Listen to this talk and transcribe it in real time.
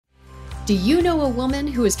Do you know a woman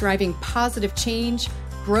who is driving positive change,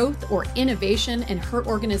 growth, or innovation in her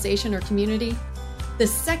organization or community? The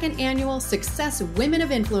second annual Success Women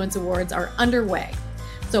of Influence Awards are underway.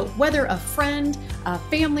 So whether a friend, a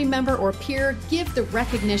family member, or peer, give the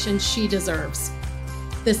recognition she deserves.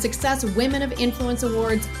 The Success Women of Influence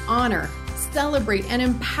Awards honor, celebrate, and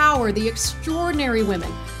empower the extraordinary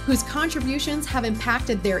women whose contributions have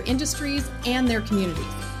impacted their industries and their communities,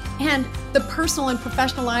 and the personal and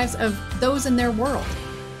professional lives of those in their world.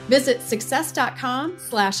 Visit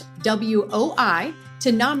success.com/WOI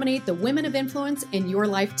to nominate the women of influence in your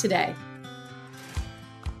life today.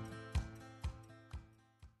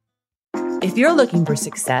 If you're looking for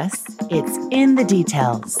success, it's in the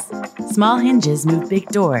details. Small hinges move big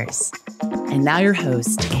doors. And now your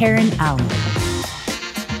host, Karen Allen.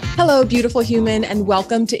 Hello, beautiful human, and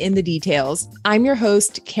welcome to In the Details. I'm your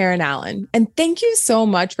host, Karen Allen, and thank you so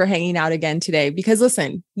much for hanging out again today because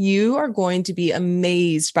listen, you are going to be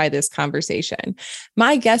amazed by this conversation.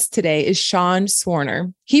 My guest today is Sean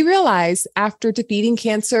Swarner. He realized after defeating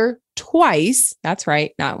cancer twice, that's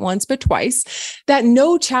right, not once, but twice, that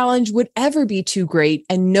no challenge would ever be too great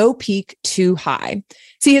and no peak too high.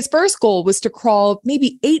 See, his first goal was to crawl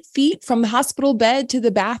maybe 8 feet from the hospital bed to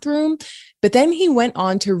the bathroom. But then he went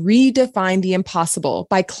on to redefine the impossible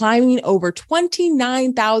by climbing over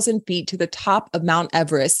 29,000 feet to the top of Mount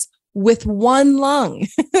Everest with one lung.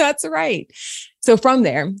 That's right. So from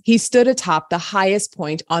there, he stood atop the highest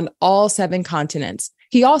point on all 7 continents.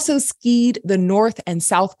 He also skied the North and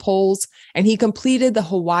South Poles, and he completed the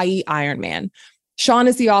Hawaii Ironman. Sean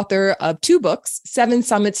is the author of 2 books, 7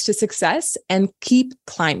 Summits to Success and Keep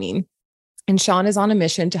Climbing. And Sean is on a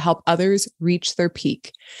mission to help others reach their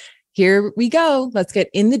peak. Here we go. Let's get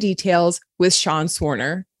in the details with Sean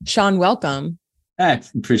Swarner. Sean, welcome. I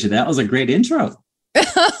appreciate that. That was a great intro.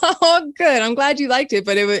 Oh, good. I'm glad you liked it,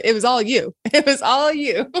 but it was all you. It was all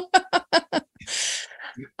you.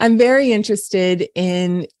 I'm very interested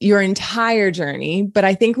in your entire journey, but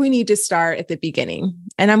I think we need to start at the beginning.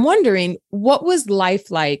 And I'm wondering, what was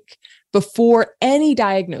life like before any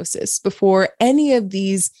diagnosis, before any of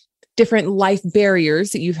these different life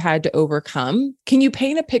barriers that you've had to overcome? Can you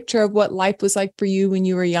paint a picture of what life was like for you when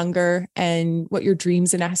you were younger and what your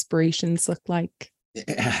dreams and aspirations looked like?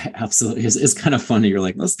 Absolutely. It's kind of funny. You're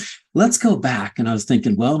like, let's go back. And I was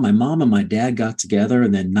thinking, well, my mom and my dad got together,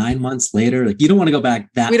 and then 9 months later, like, you don't want to go back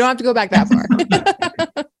that. We don't have to go back that far.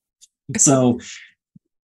 So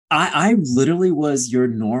I literally was your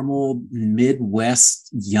normal Midwest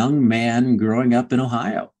young man growing up in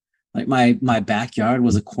Ohio. Like my backyard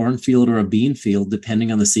was a cornfield or a bean field,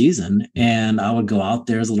 depending on the season. And I would go out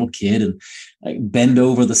there as a little kid and like bend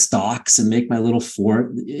over the stalks and make my little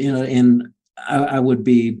fort, and I would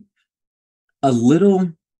be a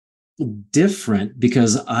little different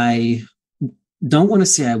because I don't want to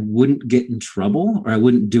say I wouldn't get in trouble or I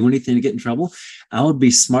wouldn't do anything to get in trouble. I would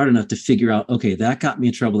be smart enough to figure out, okay, that got me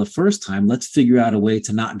in trouble the first time. Let's figure out a way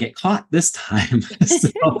to not get caught this time.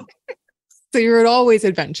 So you were always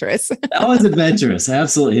adventurous. Always adventurous.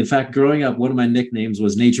 Absolutely. In fact, growing up, one of my nicknames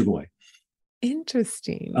was Nature Boy.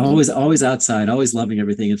 Interesting. Always outside, always loving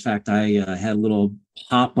everything. In fact, I had a little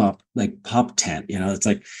pop-up, like pop tent. It's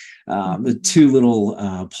like the 2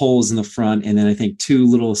 little poles in the front, and then I think 2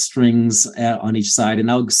 little strings on each side,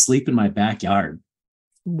 and I would sleep in my backyard.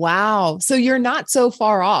 Wow. So you're not so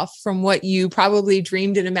far off from what you probably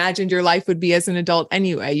dreamed and imagined your life would be as an adult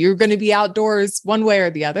anyway. You're going to be outdoors one way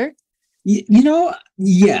or the other.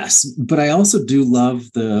 Yes, but I also do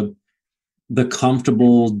love the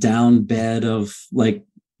comfortable down bed of like,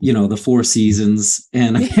 the 4 seasons.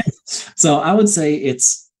 And so I would say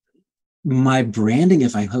it's my branding.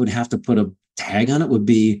 If I would have to put a tag on it, would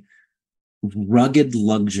be rugged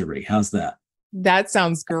luxury. How's that? That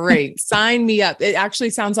sounds great. Sign me up. It actually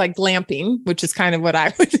sounds like glamping, which is kind of what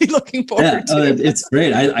I would be looking forward to. It's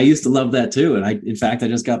great. I used to love that too. And in fact, I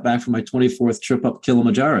just got back from my 24th trip up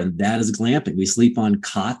Kilimanjaro, and that is glamping. We sleep on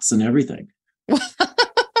cots and everything.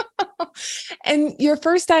 And your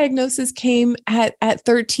first diagnosis came at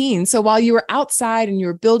 13. So while you were outside and you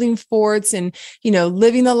were building forts and,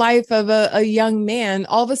 living the life of a young man,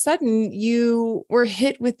 all of a sudden you were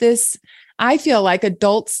hit with this, I feel like,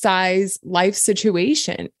 adult size life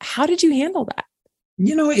situation. How did you handle that?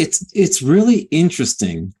 It's really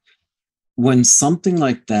interesting when something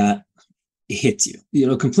like that hits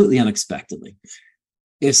you, completely unexpectedly,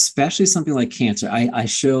 especially something like cancer. I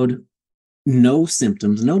showed no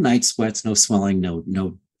symptoms, no night sweats, no swelling,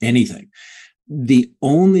 no anything. The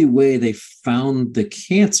only way they found the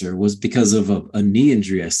cancer was because of a knee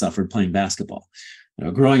injury I suffered playing basketball.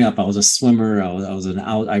 growing up, I was a swimmer.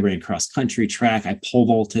 I ran cross country, track. I pole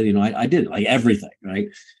vaulted. I did like everything, right?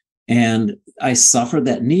 And I suffered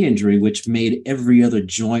that knee injury, which made every other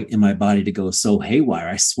joint in my body to go so haywire.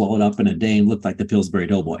 I swelled up in a day and looked like the Pillsbury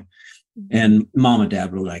Doughboy. And mom and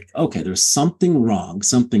dad were like, okay, there's something wrong,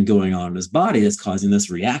 something going on in his body that's causing this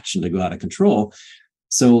reaction to go out of control.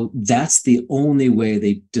 So that's the only way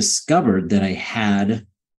they discovered that I had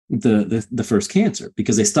the first cancer,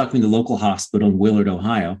 because they stuck me in the local hospital in Willard,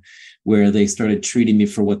 Ohio, where they started treating me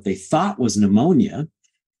for what they thought was pneumonia.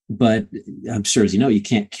 But I'm sure, as you know, you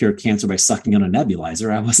can't cure cancer by sucking on a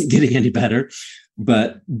nebulizer. I wasn't getting any better.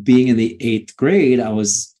 But being in the 8th grade, I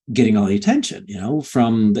was getting all the attention,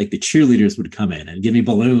 from like the cheerleaders would come in and give me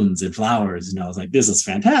balloons and flowers. And I was like, this is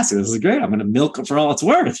fantastic. This is great. I'm going to milk it for all it's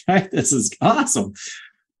worth, right? This is awesome.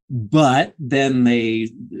 But then they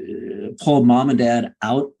pulled mom and dad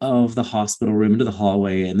out of the hospital room into the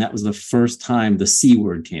hallway. And that was the first time the C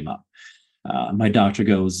word came up. My doctor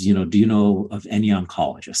goes, do you know of any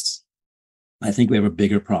oncologists? I think we have a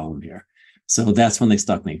bigger problem here. So that's when they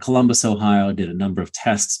stuck me in Columbus, Ohio, did a number of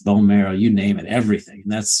tests, bone marrow, you name it, everything.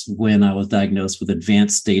 And that's when I was diagnosed with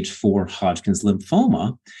advanced stage 4 Hodgkin's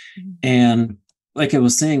lymphoma. Mm-hmm. And like I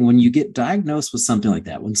was saying, when you get diagnosed with something like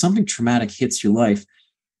that, when something traumatic hits your life,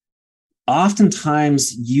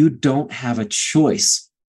 oftentimes you don't have a choice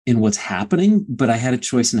in what's happening, but I had a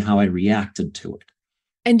choice in how I reacted to it.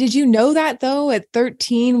 And did you know that though, at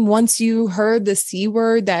 13, once you heard the C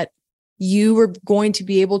word, that you were going to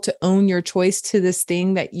be able to own your choice to this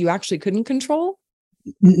thing that you actually couldn't control?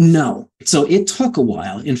 No. So it took a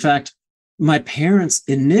while. In fact, my parents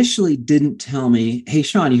initially didn't tell me, hey,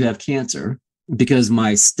 Sean, you have cancer, because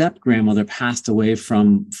my step grandmother passed away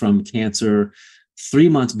from cancer 3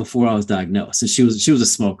 months before I was diagnosed. And she was a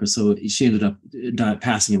smoker. So she ended up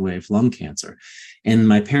passing away of lung cancer. And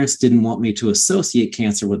my parents didn't want me to associate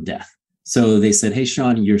cancer with death. So they said, hey,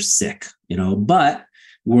 Sean, you're sick, but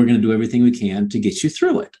we're going to do everything we can to get you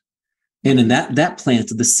through it. And then that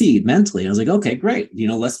planted the seed mentally. I was like, okay, great.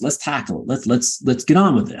 Let's tackle it. Let's get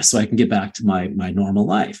on with this so I can get back to my normal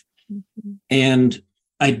life. Mm-hmm. And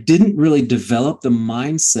I didn't really develop the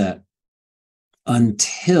mindset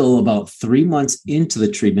until about 3 months into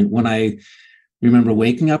the treatment, when I remember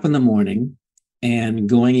waking up in the morning and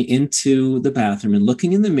going into the bathroom and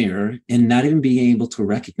looking in the mirror and not even being able to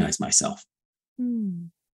recognize myself. Mm.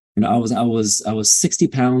 I was 60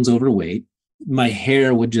 pounds overweight. My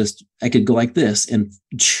hair I could go like this and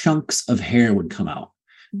chunks of hair would come out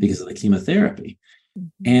because of the chemotherapy.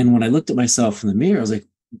 Mm-hmm. And when I looked at myself in the mirror, I was like,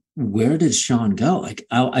 where did Sean go? Like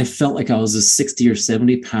I felt like I was a 60 or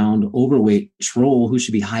 70 pound overweight troll who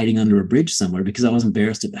should be hiding under a bridge somewhere, because I was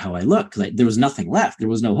embarrassed at how I looked. Because there was nothing left. There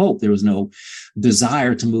was no hope. There was no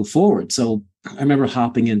desire to move forward. So I remember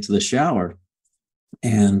hopping into the shower,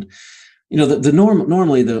 and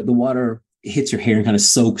normally the water hits your hair and kind of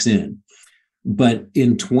soaks in. But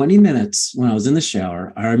in 20 minutes when I was in the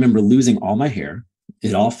shower, I remember losing all my hair.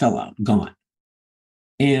 It all fell out, gone.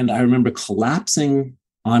 And I remember collapsing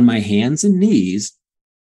on my hands and knees,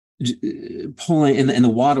 pulling, and the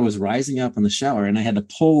water was rising up in the shower. And I had to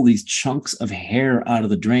pull these chunks of hair out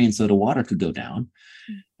of the drain so the water could go down.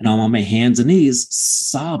 And I'm on my hands and knees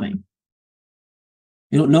sobbing.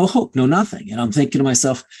 No hope, no nothing. And I'm thinking to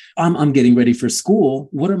myself, I'm getting ready for school.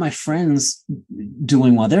 What are my friends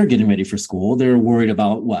doing while they're getting ready for school? They're worried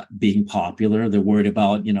about being popular. They're worried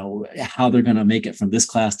about, how they're going to make it from this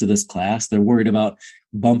class to this class. They're worried about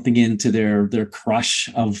bumping into their crush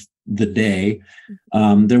of the day.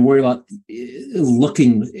 They're worried about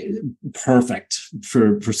looking perfect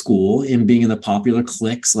for school and being in the popular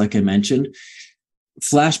cliques, like I mentioned.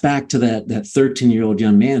 Flashback to that 13-year-old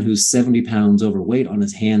young man who's 70 pounds overweight on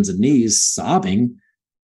his hands and knees sobbing.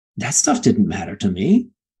 That stuff didn't matter to me.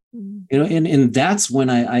 Mm-hmm. And that's when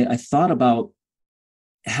I thought about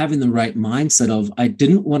having the right mindset of, I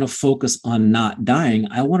didn't want to focus on not dying.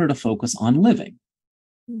 I wanted to focus on living.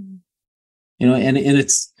 Mm-hmm. And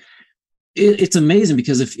it's amazing,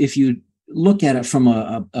 because if you look at it from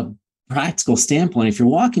a practical standpoint, if you're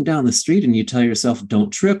walking down the street and you tell yourself, don't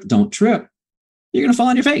trip, you're going to fall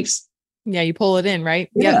on your face. Yeah, you pull it in, right?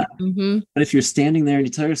 Yeah. Mm-hmm. But if you're standing there and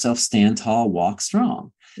you tell yourself, stand tall, walk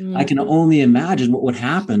strong, I can only imagine what would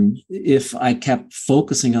happen if I kept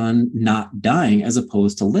focusing on not dying as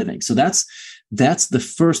opposed to living. So that's the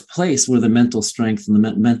first place where the mental strength and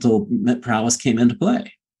the mental prowess came into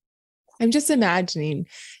play. I'm just imagining,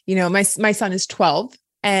 my son is 12.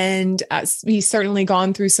 And he's certainly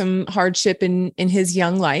gone through some hardship in his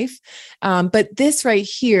young life. But this right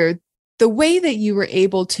here, the way that you were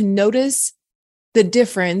able to notice the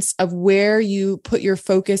difference of where you put your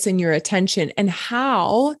focus and your attention and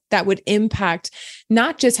how that would impact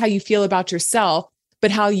not just how you feel about yourself,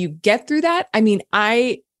 but how you get through that. I mean,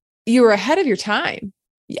 you were ahead of your time.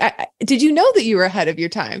 Did you know that you were ahead of your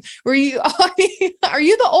time? Were you, I mean, are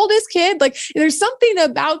you the oldest kid? Like, there's something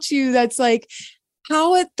about you that's like,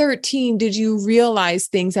 how at 13 did you realize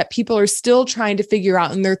things that people are still trying to figure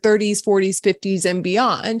out in their 30s, 40s, 50s, and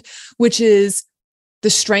beyond, which is the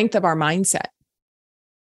strength of our mindset?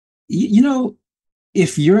 You know,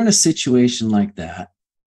 if you're in a situation like that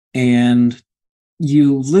and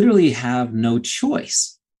you literally have no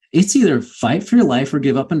choice, it's either fight for your life or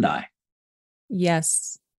give up and die.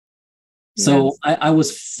 Yes. So yes. I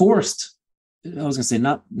was forced, I was going to say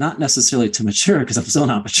not necessarily to mature because I'm still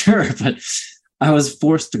not mature, but I was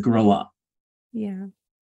forced to grow up. Yeah.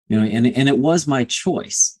 You know, and it was my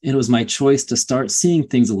choice. And it was my choice to start seeing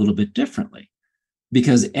things a little bit differently.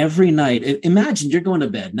 Because every night, imagine you're going to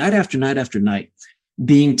bed night after night after night,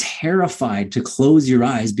 being terrified to close your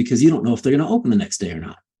eyes because you don't know if they're going to open the next day or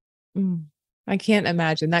not. I can't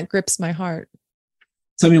imagine. That grips my heart.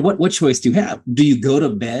 So, I mean, what choice do you have? Do you go to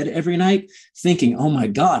bed every night thinking, oh my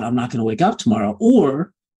God, I'm not going to wake up tomorrow?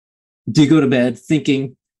 Or do you go to bed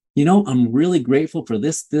thinking, you know, I'm really grateful for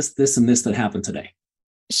this, and this that happened today?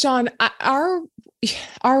 Sean, our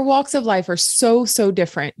walks of life are so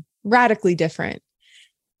different, radically different.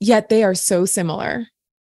 Yet they are so similar,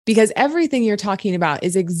 because everything you're talking about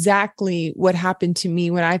is exactly what happened to me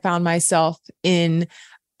when I found myself in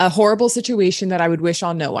a horrible situation that I would wish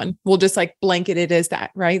on no one. We'll just like blanket it as that,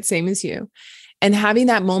 right? Same as you. And having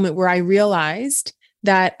that moment where I realized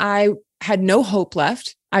that I had no hope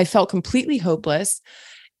left. I felt completely hopeless.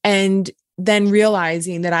 And then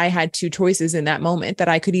realizing that I had two choices in that moment, that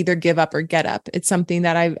I could either give up or get up. It's something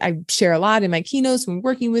that I share a lot in my keynotes when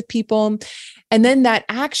working with people. And then that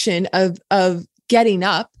action of getting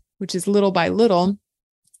up, which is little by little,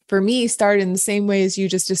 for me started in the same way as you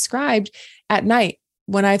just described at night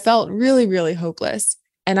when I felt really, really hopeless.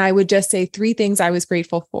 And I would just say 3 things I was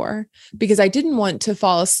grateful for, because I didn't want to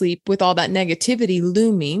fall asleep with all that negativity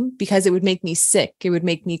looming, because it would make me sick. It would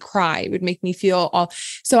make me cry. It would make me feel all.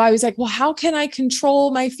 So I was like, well, how can I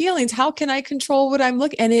control my feelings? How can I control what I'm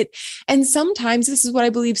looking at? And sometimes this is what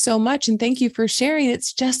I believe so much. And thank you for sharing.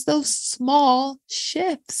 It's just those small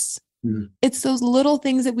shifts. It's those little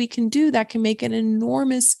things that we can do that can make an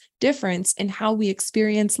enormous difference in how we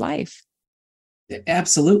experience life.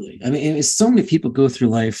 Absolutely. I mean, so many people go through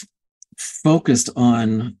life focused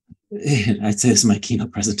on, I'd say this in my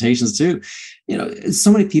keynote presentations too, you know,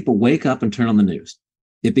 so many people wake up and turn on the news.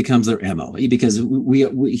 It becomes their MO, because we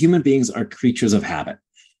human beings are creatures of habit.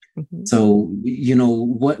 Mm-hmm. So, you know,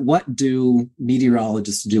 what do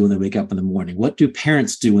meteorologists do when they wake up in the morning? What do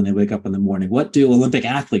parents do when they wake up in the morning? What do Olympic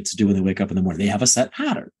athletes do when they wake up in the morning? They have a set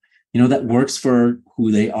pattern, you know, that works for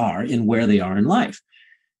who they are and where they are in life.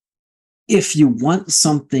 If you want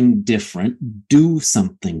something different, do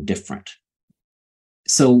something different.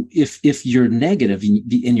 So if you're negative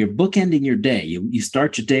and you're bookending your day, you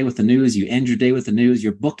start your day with the news, you end your day with the news,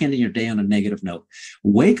 you're bookending your day on a negative note.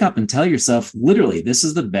 Wake up and tell yourself, literally, this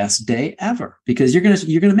is the best day ever, because you're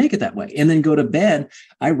gonna make it that way. And then go to bed.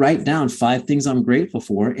 I write down 5 things I'm grateful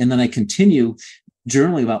for, and then I continue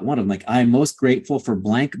journaling about one of them. Like, I'm most grateful for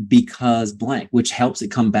blank because blank, which helps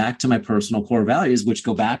it come back to my personal core values, which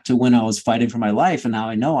go back to when I was fighting for my life. And now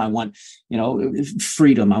I know I want, you know,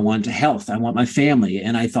 freedom. I want health. I want my family.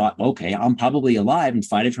 And I thought, okay, I'm probably alive and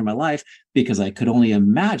fighting for my life because I could only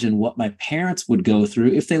imagine what my parents would go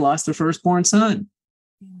through if they lost their firstborn son.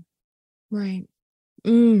 Right.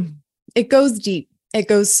 It goes deep. It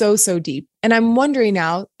goes so deep. And I'm wondering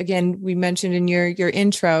now, again, we mentioned in your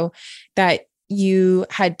intro that you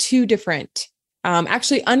had 2 different,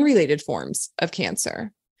 actually unrelated forms of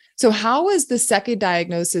cancer. So how was the second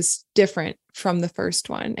diagnosis different from the first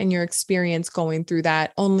one, and your experience going through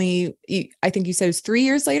that? Only, I think you said it was 3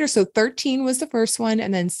 years later. So 13 was the first one,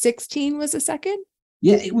 and then 16 was the second?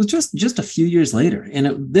 Yeah, it was just a few years later.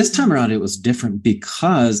 And this time around, it was different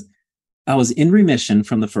because I was in remission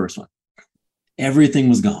from the first one. Everything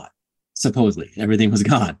was gone. Supposedly, everything was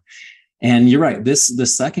gone. And you're right, the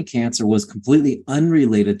second cancer was completely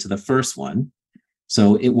unrelated to the first one.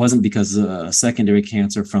 So it wasn't because of a secondary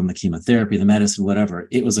cancer from the chemotherapy, the medicine, whatever.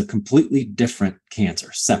 It was a completely different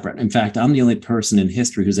cancer, separate. In fact, I'm the only person in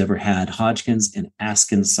history who's ever had Hodgkin's and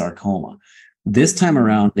Askins sarcoma. This time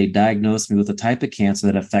around, they diagnosed me with a type of cancer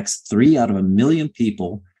that affects 3 out of 1 million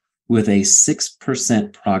people with a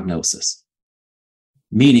 6% prognosis.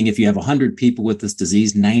 Meaning if you have 100 people with this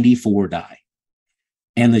disease, 94 die.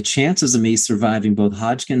 And the chances of me surviving both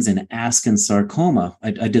Hodgkin's and Askins sarcoma,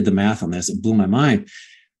 I did the math on this, it blew my mind,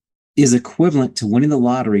 is equivalent to winning the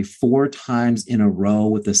lottery 4 times in a row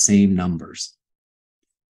with the same numbers.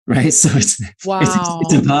 Right. So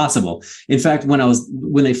it's impossible. In fact,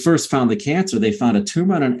 when they first found the cancer, they found a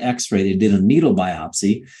tumor on an X-ray. They did a needle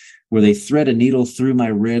biopsy where they thread a needle through my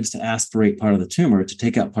ribs to aspirate part of the tumor, to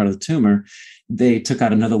take out part of the tumor. They took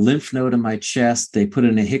out another lymph node in my chest. They put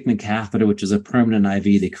in a Hickman catheter, which is a permanent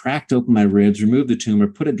IV. They cracked open my ribs, removed the tumor,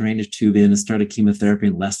 put a drainage tube in, and started chemotherapy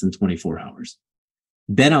in less than 24 hours.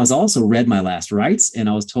 Then I was also read my last rites, and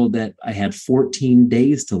I was told that I had 14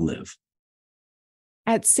 days to live.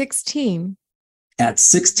 At 16? At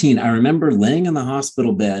 16, I remember laying in the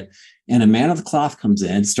hospital bed, and a man of the cloth comes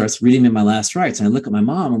in, starts reading me my last rites. And I look at my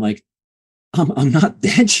mom, I'm like, I'm not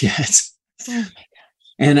dead yet. Oh my gosh.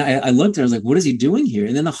 And I looked at her, I was like, what is he doing here?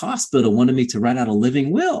 And then the hospital wanted me to write out a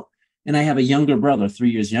living will. And I have a younger brother, 3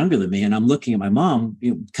 years younger than me. And I'm looking at my mom,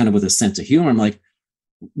 kind of with a sense of humor. I'm like,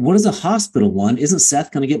 what does a hospital want? Isn't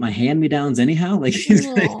Seth going to get my hand-me-downs anyhow? Like he's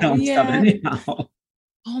going to come stuff anyhow.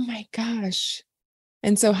 Oh my gosh.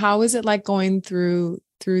 And so how is it like going through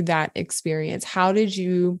that experience? How did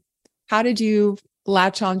you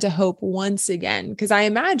latch on to hope once again? Because I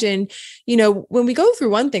imagine, when we go through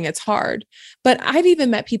one thing, it's hard, but I've even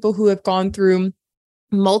met people who have gone through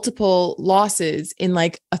multiple losses in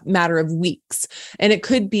like a matter of weeks. And it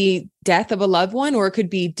could be death of a loved one, or it could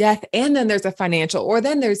be death and then there's a financial, or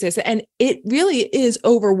then there's this. And it really is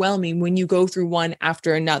overwhelming when you go through one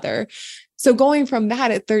after another. So going from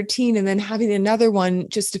that at 13 and then having another one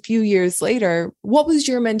just a few years later, what was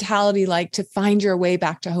your mentality like to find your way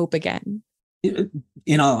back to hope again?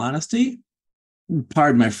 In all honesty,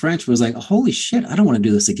 pardon my French, was like, holy shit, I don't want to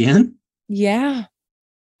do this again. Yeah.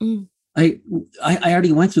 Mm. I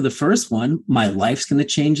already went through the first one. My life's going to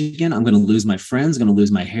change again. I'm going to lose my friends, I'm going to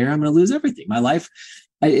lose my hair. I'm going to lose everything. My life,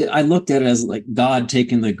 I looked at it as like God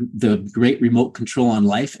taking the great remote control on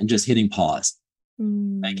life and just hitting pause.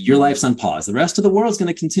 Like your life's on pause. The rest of the world's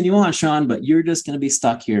going to continue on, Sean, but you're just going to be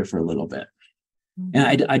stuck here for a little bit. And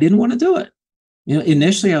I didn't want to do it.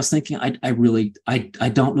 Initially I was thinking, I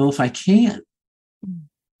don't know if I can.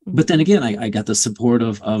 But then again, I got the support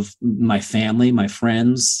of my family, my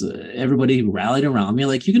friends, everybody who rallied around me,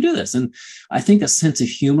 like, you can do this. And I think a sense of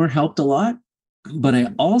humor helped a lot. But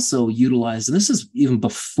I also utilized, and this is even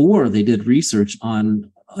before they did research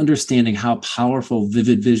on understanding how powerful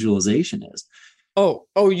vivid visualization is. Oh,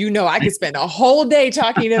 I could spend a whole day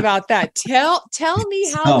talking about that. Tell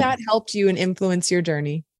me how that helped you and influence your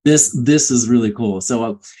journey. This is really cool.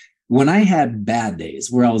 So when I had bad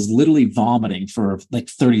days where I was literally vomiting for like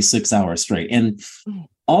 36 hours straight, and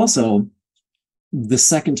also the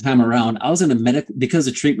second time around, I was in because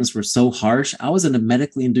the treatments were so harsh, I was in a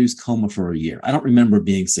medically induced coma for a year. I don't remember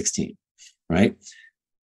being 16, right?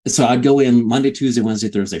 So I'd go in Monday, Tuesday, Wednesday,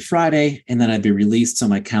 Thursday, Friday, and then I'd be released. So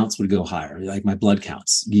my counts would go higher, like my blood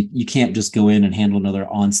counts. You can't just go in and handle another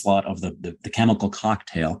onslaught of the chemical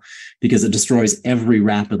cocktail, because it destroys every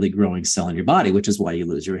rapidly growing cell in your body, which is why you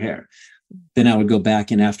lose your hair. Then I would go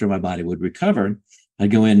back in after my body would recover. I'd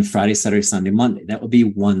go in Friday, Saturday, Sunday, Monday. That would be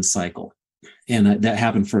one cycle. And that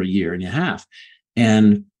happened for a year and a half.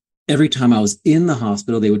 And every time I was in the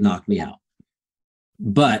hospital, they would knock me out.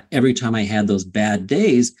 But every time I had those bad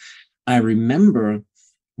days, I remember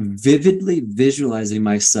vividly visualizing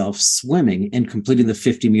myself swimming and completing the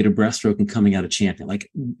 50-meter breaststroke and coming out a champion. Like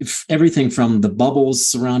everything from the bubbles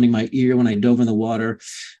surrounding my ear when I dove in the water,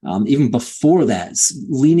 even before that,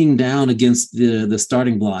 leaning down against the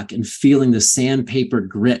starting block and feeling the sandpaper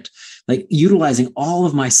grit, like utilizing all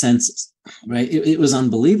of my senses, right? It was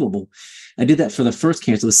unbelievable. I did that for the first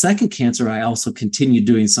cancer. The second cancer, I also continued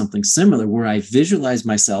doing something similar, where I visualized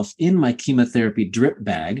myself in my chemotherapy drip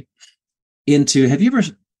bag have you ever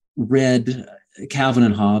read Calvin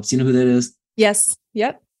and Hobbes? You know who that is? Yes.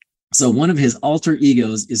 Yep. So one of his alter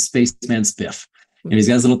egos is Spaceman Spiff. And he's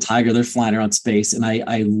got his little tiger, they're flying around space. And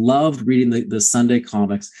I loved reading the Sunday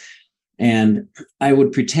comics. And I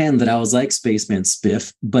would pretend that I was like Spaceman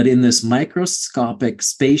Spiff, but in this microscopic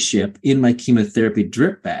spaceship in my chemotherapy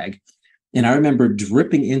drip bag. And I remember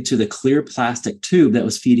dripping into the clear plastic tube that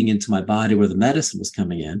was feeding into my body where the medicine was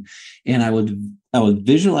coming in. And I would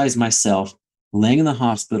visualize myself laying in the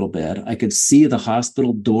hospital bed. I could see the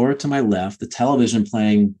hospital door to my left, the television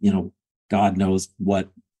playing, God knows what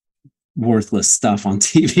worthless stuff on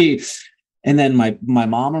TV. And then my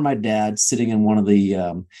mom or my dad sitting in one of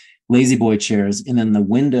the lazy boy chairs, and then the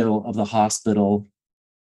window of the hospital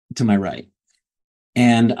to my right.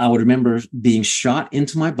 And I would remember being shot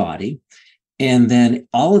into my body And then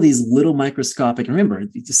all of these little microscopic, remember,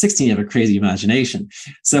 16, you have a crazy imagination.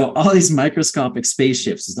 So all these microscopic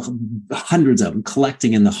spaceships, hundreds of them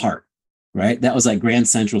collecting in the heart, right? That was like Grand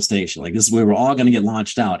Central Station. Like, this is where we're all going to get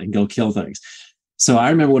launched out and go kill things. So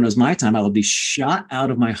I remember when it was my time, I would be shot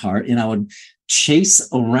out of my heart and I would chase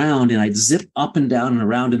around and I'd zip up and down and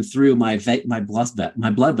around and through my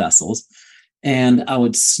blood vessels. And I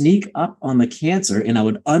would sneak up on the cancer and I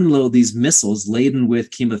would unload these missiles laden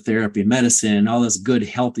with chemotherapy, medicine, and all this good,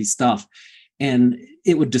 healthy stuff. And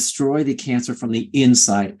it would destroy the cancer from the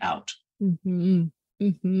inside out. Mm-hmm.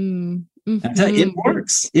 Mm-hmm. Mm-hmm. I tell you, it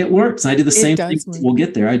works. It works. I did the same thing. We'll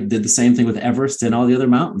get there. I did the same thing with Everest and all the other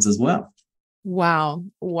mountains as well. Wow.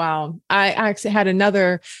 Wow. I actually had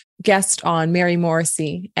another guest on, Mary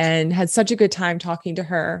Morrissey, and had such a good time talking to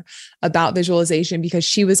her about visualization because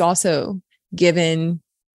she was also given,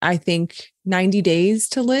 I think, 90 days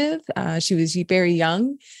to live. She was very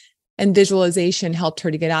young, and visualization helped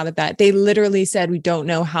her to get out of that. They literally said, we don't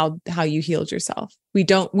know how you healed yourself. We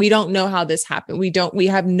don't know how this happened. We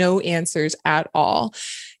have no answers at all.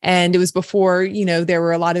 And it was before, there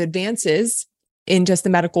were a lot of advances in just the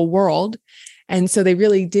medical world. And so they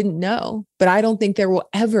really didn't know, but I don't think there will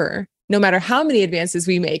ever, no matter how many advances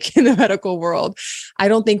we make in the medical world, I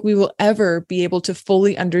don't think we will ever be able to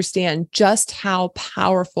fully understand just how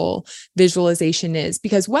powerful visualization is,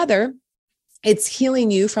 because whether it's healing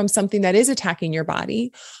you from something that is attacking your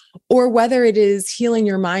body, or whether it is healing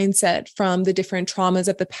your mindset from the different traumas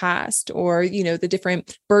of the past, or, the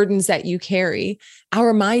different burdens that you carry,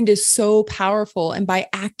 our mind is so powerful. And by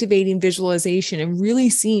activating visualization and really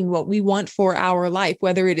seeing what we want for our life,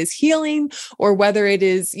 whether it is healing or whether it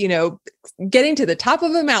is, getting to the top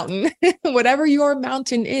of a mountain, whatever your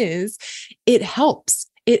mountain is, it helps.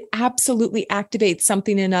 It absolutely activates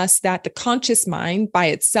something in us that the conscious mind by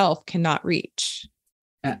itself cannot reach.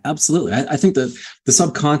 Absolutely. I think that the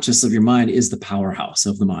subconscious of your mind is the powerhouse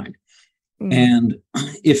of the mind. Mm. And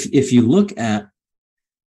if you look at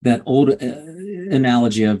that old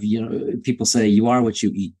analogy of, people say you are what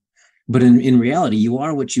you eat, but in reality, you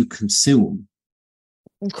are what you consume.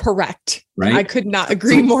 Correct. Right. I could not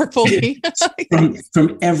agree more fully.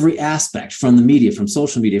 from every aspect, from the media, from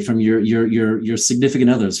social media, from your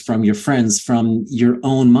significant others, from your friends, from your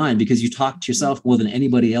own mind, because you talk to yourself more than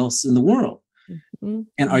anybody else in the world. Mm-hmm.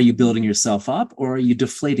 And are you building yourself up or are you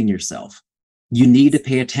deflating yourself? You need to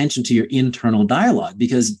pay attention to your internal dialogue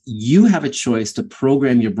because you have a choice to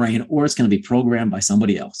program your brain, or it's going to be programmed by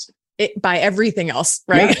somebody else. By everything else,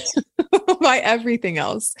 right? Yes. By everything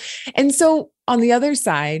else. And so on the other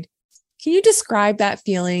side, can you describe that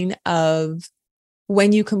feeling of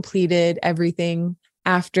when you completed everything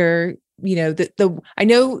after, I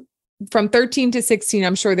know from 13 to 16,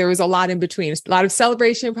 I'm sure there was a lot in between, a lot of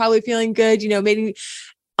celebration, probably feeling good, maybe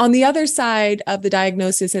on the other side of the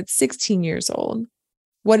diagnosis at 16 years old.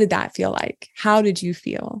 What did that feel like? How did you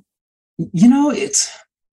feel?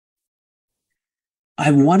 I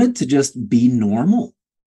wanted to just be normal.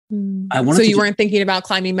 So you weren't thinking about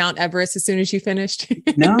climbing Mount Everest as soon as you finished?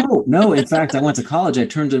 No. In fact, I went to college. I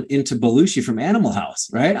turned into Belushi from Animal House,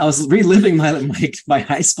 right? I was reliving my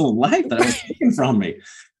high school life that was taken from me.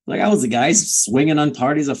 Like, I was the guy swinging on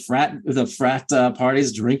parties, the frat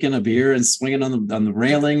parties, drinking a beer and swinging on the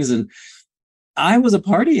railings. And I was a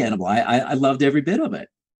party animal. I loved every bit of it.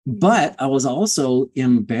 But I was also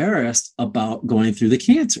embarrassed about going through the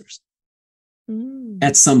cancers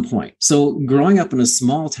at some point. So growing up in a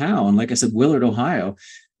small town, like I said, Willard, Ohio,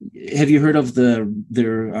 have you heard of there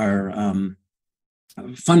are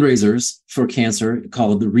fundraisers for cancer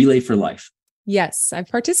called the Relay for Life? Yes, I've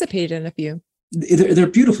participated in a few. They're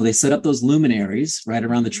beautiful. They set up those luminaries right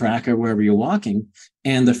around the track or wherever you're walking.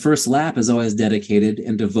 And the first lap is always dedicated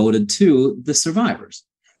and devoted to the survivors.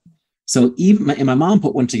 So my mom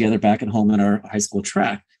put one together back at home in our high school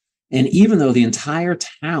track. And even though the entire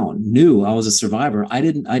town knew I was a survivor, I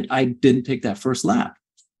didn't take that first lap.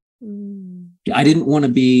 I didn't want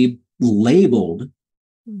to be labeled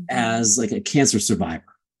as like a cancer survivor.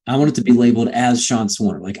 I wanted to be labeled as Sean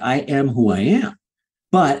Swarner. Like, I am who I am.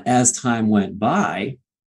 But as time went by,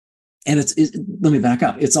 and let me back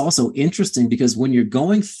up. It's also interesting because when you're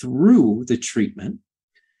going through the treatment,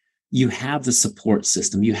 you have the support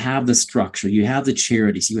system, you have the structure, you have the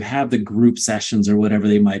charities, you have the group sessions or whatever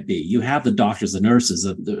they might be. You have the doctors, the nurses,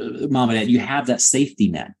 the mom and dad, you have that safety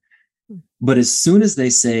net. But as soon as they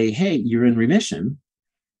say, hey, you're in remission,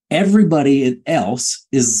 everybody else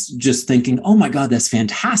is just thinking, oh my God, that's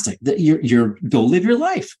fantastic. That you're go live your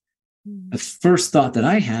life. The first thought that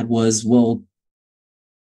I had was, well,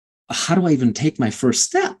 how do I even take my first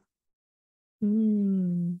step?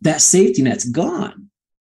 That safety net's gone.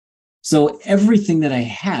 So everything that I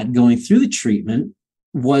had going through the treatment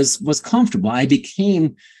was comfortable. I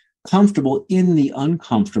became comfortable in the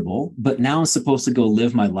uncomfortable, but now I'm supposed to go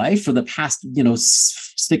live my life. For the past,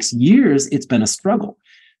 6 years, it's been a struggle.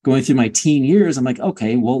 Going through my teen years, I'm like,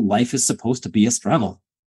 okay, well, life is supposed to be a struggle.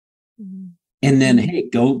 Mm-hmm. And then, hey,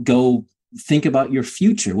 go think about your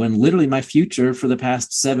future, when literally my future for the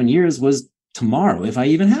past 7 years was tomorrow, if I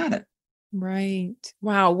even had it. Right.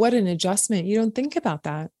 Wow. What an adjustment. You don't think about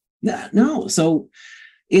that. No. So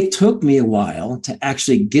it took me a while to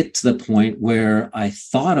actually get to the point where I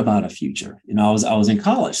thought about a future. I was in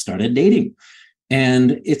college, started dating,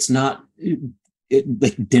 and it's not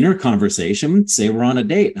like dinner conversation. Say we're on a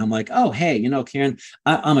date, and I'm like, oh, hey, Karen,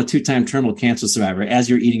 I'm a 2-time terminal cancer survivor. As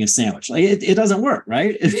you're eating a sandwich, like it doesn't work,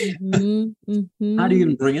 right? Mm-hmm. Mm-hmm. How do you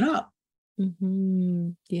even bring it up?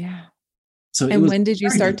 Mm-hmm. Yeah. So, and when did you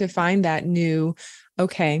start to find that new,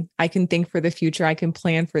 okay, I can think for the future, I can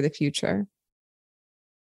plan for the future?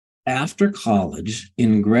 After college,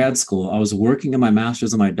 in grad school, I was working on my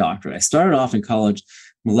master's and my doctorate. I started off in college,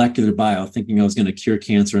 molecular bio, thinking I was going to cure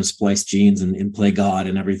cancer and splice genes and play God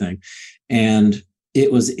and everything. And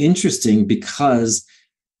it was interesting because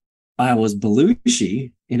I was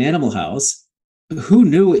Belushi in Animal House. Who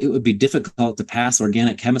knew it would be difficult to pass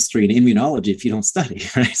organic chemistry and immunology if you don't study,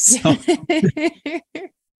 right? So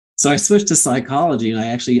I switched to psychology, and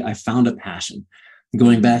I found a passion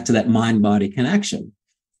going back to that mind-body connection.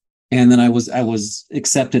 And then I was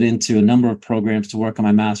accepted into a number of programs to work on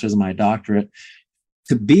my master's and my doctorate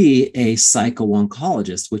to be a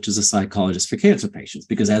psycho-oncologist, which is a psychologist for cancer patients,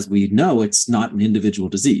 because as we know, it's not an individual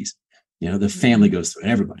disease. The family goes through it,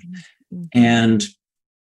 everybody. Mm-hmm. And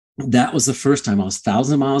that was the first time. I was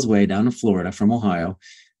thousands of miles away down in Florida from Ohio.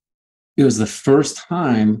 It was the first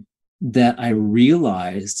time that I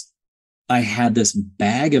realized I had this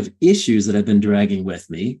bag of issues that I've been dragging with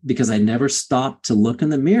me because I never stopped to look in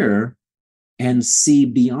the mirror and see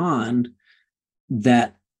beyond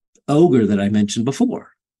that ogre that I mentioned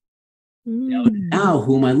before. Now,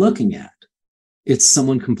 who am I looking at? It's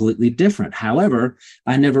someone completely different. However,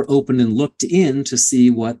 I never opened and looked in to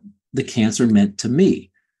see what the cancer meant to me.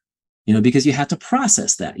 Because you have to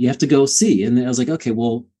process that. You have to go see. And I was like, okay,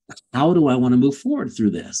 well, how do I want to move forward through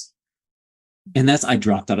this? And I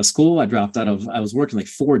dropped out of school. I was working like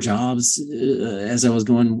 4 jobs as I was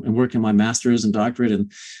going and working my master's and doctorate.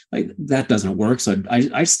 And like, that doesn't work. So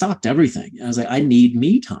I stopped everything. I was like, I need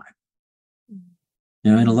me time.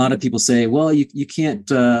 And a lot of people say, well, you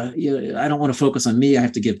can't, I don't want to focus on me. I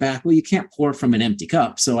have to give back. Well, you can't pour from an empty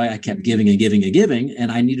cup. So I kept giving and giving and giving.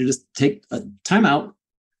 And I needed to take a time out.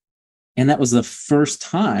 And that was the first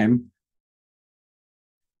time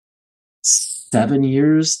 7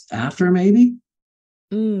 years after, maybe,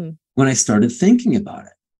 when I started thinking about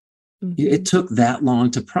it. Mm-hmm. It took that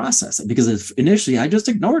long to process it because initially I just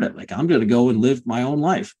ignored it. Like, I'm going to go and live my own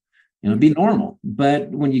life, be normal.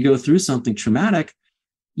 But when you go through something traumatic,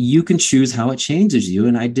 you can choose how it changes you.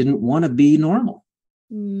 And I didn't want to be normal.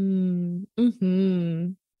 Mm-hmm.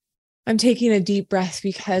 I'm taking a deep breath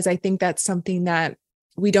because I think that's something that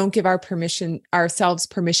we don't give ourselves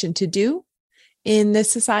permission to do in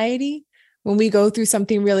this society. When we go through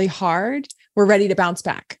something really hard, we're ready to bounce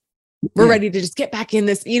back. We're ready to just get back in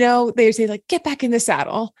this, they say like, get back in the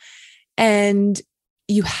saddle. And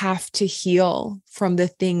you have to heal from the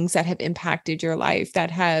things that have impacted your life,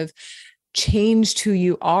 that have changed who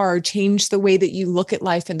you are, changed the way that you look at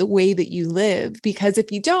life and the way that you live. Because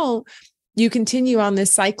if you don't, you continue on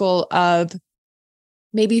this cycle of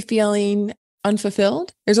maybe feeling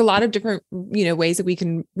unfulfilled. There's a lot of different, ways that we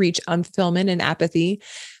can reach unfulfillment and apathy.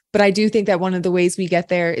 But I do think that one of the ways we get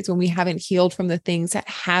there is when we haven't healed from the things that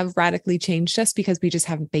have radically changed us because we just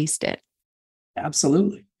haven't faced it.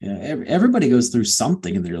 Absolutely. Yeah. Everybody goes through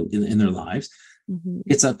something in their lives. Mm-hmm.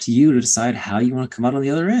 It's up to you to decide how you want to come out on the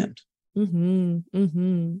other end. Mm-hmm.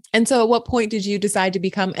 Mm-hmm. And so at what point did you decide to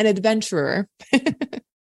become an adventurer?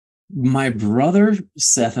 My brother,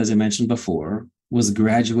 Seth, as I mentioned before, was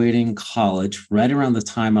graduating college right around the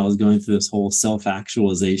time I was going through this whole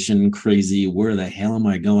self-actualization, crazy, where the hell am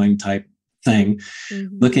I going type thing,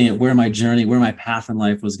 looking at where my path in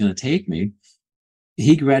life was going to take me.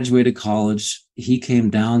 He graduated college. He came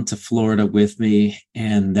down to Florida with me.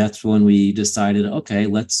 And that's when we decided, okay,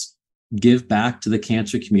 let's give back to the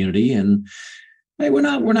cancer community. And hey, we're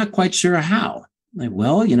not quite sure how. Like,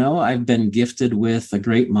 well, I've been gifted with a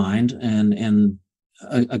great mind and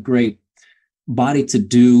a great body to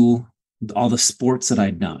do all the sports that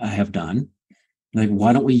I have done. Like,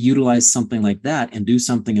 why don't we utilize something like that and do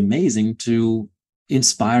something amazing to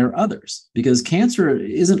inspire others? Because cancer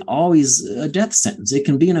isn't always a death sentence. It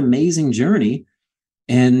can be an amazing journey.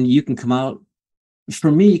 and you can come out.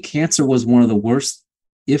 For me, cancer was one of the worst,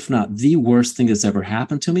 if not the worst thing that's ever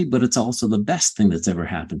happened to me, but it's also the best thing that's ever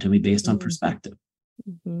happened to me based on perspective.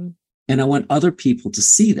 Mm-hmm. And I want other people to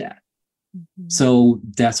see that. Mm-hmm. So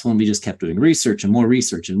that's when we just kept doing research and more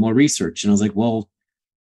research and more research. And I was like, well,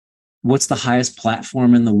 what's the highest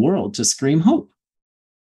platform in the world to scream hope?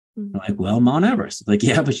 Mm-hmm. Like, well, Mount Everest. Like,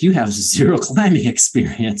 yeah, but you have zero climbing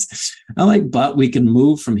experience. I'm like, but we can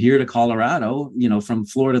move from here to Colorado, from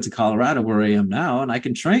Florida to Colorado, where I am now, and I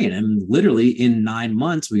can train. And literally in 9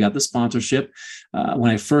 months, we got the sponsorship.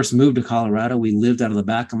 When I first moved to Colorado, we lived out of the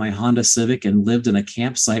back of my Honda Civic and lived in a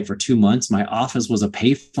campsite for 2 months. My office was a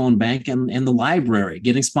payphone bank and the library,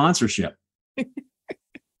 getting sponsorship.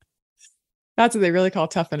 That's what they really call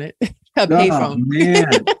toughing it. A payphone. Oh, man.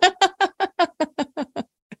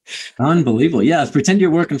 Unbelievable. Yeah. Pretend you're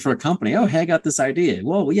working for a company. Oh, hey, I got this idea.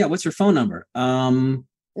 Well, yeah. What's your phone number? And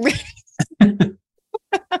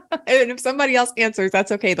if somebody else answers,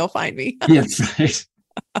 that's okay. They'll find me. Yeah, right.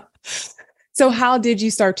 So how did you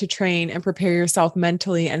start to train and prepare yourself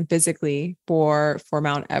mentally and physically for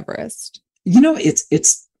Mount Everest?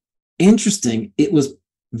 It's interesting. It was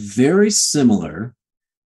very similar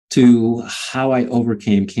to how I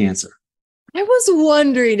overcame cancer. I was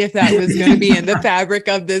wondering if that was going to be in the fabric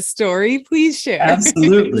of this story. Please share.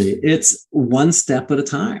 Absolutely. It's one step at a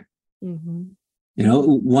time. Mm-hmm.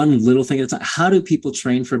 One little thing at a time. How do people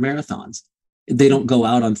train for marathons? They don't go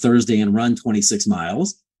out on Thursday and run 26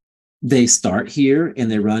 miles. They start here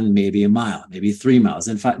and they run maybe a mile, maybe 3 miles.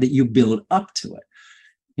 In fact, that you build up to it.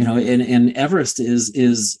 And Everest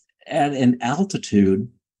is at an altitude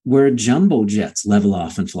where jumbo jets level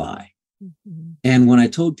off and fly. Mm-hmm. And when I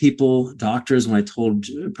told people, doctors, when I told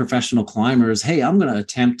professional climbers, hey, I'm going to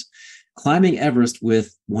attempt climbing Everest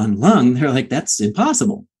with one lung, they're like, that's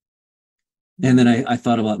impossible. Mm-hmm. And then I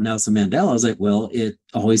thought about Nelson Mandela. I was like, well, it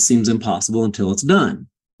always seems impossible until it's done.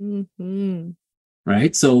 Mm-hmm.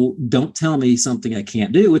 Right. So don't tell me something I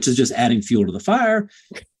can't do, which is just adding fuel to the fire.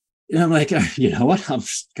 And I'm like, you know what? I'm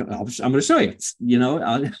going to show you,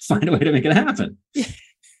 I'll find a way to make it happen.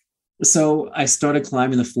 So I started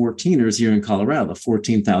climbing the 14ers here in Colorado, the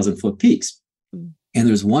 14,000 foot peaks. Mm. And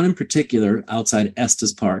there's one in particular outside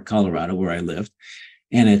Estes Park, Colorado, where I lived.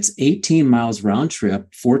 And it's 18 miles round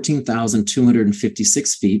trip,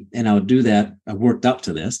 14,256 feet. And I would do that. I worked up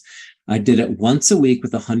to this. I did it once a week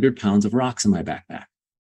with 100 pounds of rocks in my backpack.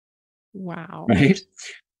 Wow. Right.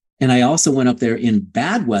 And I also went up there in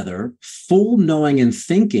bad weather, full knowing and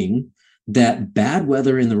thinking that bad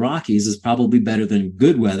weather in the Rockies is probably better than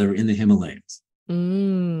good weather in the Himalayas.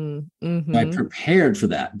 Mm-hmm. I prepared for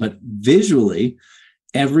that. But visually,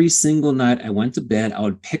 every single night I went to bed, I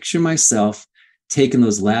would picture myself taking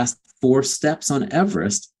those last 4 steps on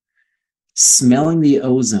Everest, smelling the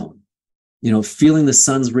ozone, feeling the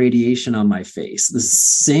sun's radiation on my face. The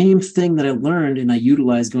same thing that I learned and I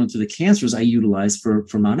utilized going through the cancers, I utilized for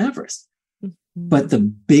Mount Everest. But the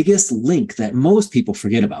biggest link that most people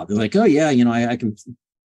forget about, they're like, oh, yeah, I can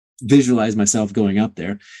visualize myself going up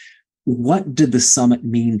there. What did the summit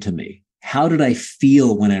mean to me? How did I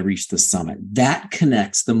feel when I reached the summit? That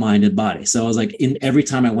connects the mind and body. So I was like, every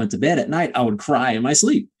time I went to bed at night, I would cry in my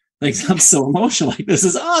sleep. Like, I'm so emotional. Like, this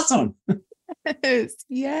is awesome.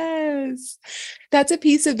 Yes. That's a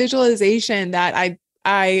piece of visualization that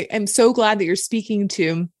I am so glad that you're speaking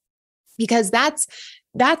to, because that's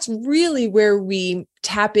really where we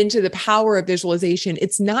tap into the power of visualization.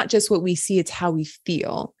 It's not just what we see, it's how we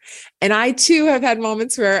feel. And I too have had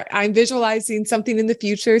moments where I'm visualizing something in the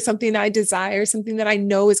future, something that I desire, something that I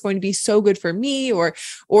know is going to be so good for me, or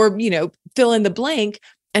fill in the blank,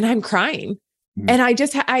 and I'm crying. Mm-hmm. And I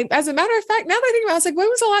as a matter of fact, now that I think about it, I was like, when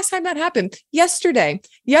was the last time that happened? Yesterday.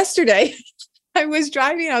 I was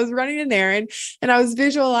driving, I was running an errand, and I was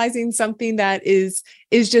visualizing something that is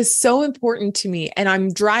just so important to me. And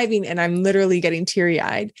I'm driving and I'm literally getting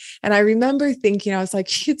teary-eyed. And I remember thinking, I was like,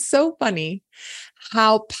 it's so funny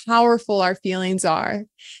how powerful our feelings are.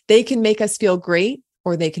 They can make us feel great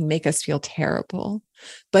or they can make us feel terrible.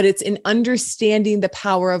 But it's in understanding the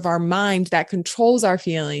power of our mind that controls our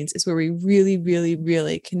feelings is where we really, really,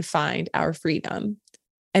 really can find our freedom.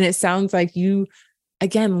 And it sounds like you,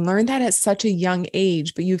 again, learned that at such a young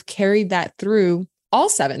age, but you've carried that through all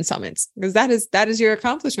 7 summits, because that is your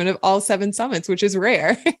accomplishment of all 7 summits, which is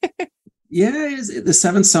rare. Yeah, the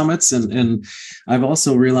 7 summits. And I've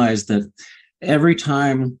also realized that every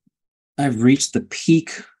time I've reached the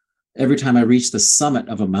peak, every time I reach the summit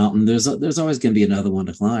of a mountain, there's always going to be another one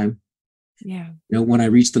to climb. Yeah. When I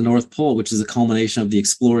reached the North Pole, which is a culmination of the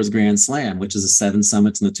Explorers Grand Slam, which is the 7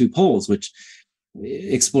 summits and the 2 poles, which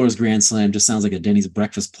Explorers Grand Slam just sounds like a Denny's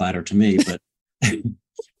breakfast platter to me, but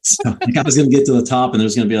So like, I was going to get to the top and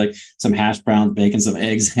there's going to be like some hash browns, bacon, some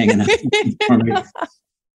eggs hanging out for me.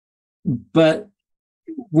 But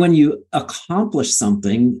when you accomplish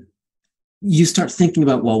something, you start thinking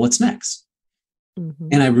about, well, what's next? Mm-hmm.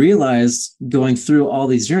 And I realized going through all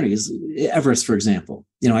these journeys, Everest, for example,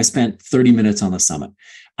 I spent 30 minutes on the summit.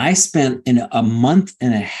 I spent a month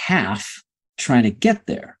and a half trying to get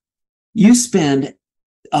there. You spend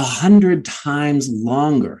 100 times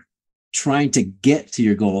longer trying to get to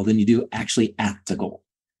your goal than you do actually at the goal.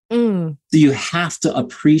 So you have to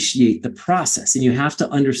appreciate the process, and you have to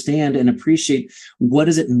understand and appreciate, what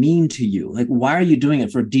does it mean to you? Like, why are you doing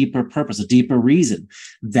it? For a deeper purpose, a deeper reason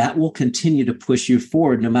that will continue to push you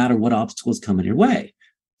forward no matter what obstacles come in your way.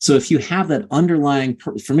 So if you have that underlying,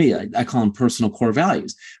 for me, I call them personal core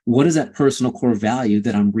values. What is that personal core value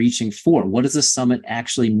that I'm reaching for? What does the summit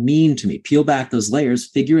actually mean to me? Peel back those layers,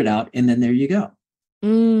 figure it out, and then there you go.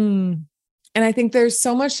 And I think there's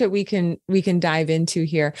so much that we can dive into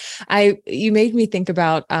here. You made me think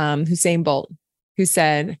about Usain Bolt, who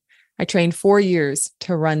said, I trained 4 years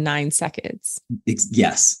to run 9 seconds.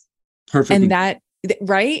 Yes. Perfect. And that,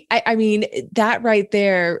 right? I mean, that right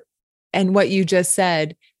there, and what you just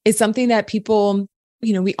said is something that people,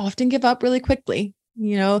 we often give up really quickly.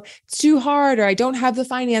 It's too hard, or I don't have the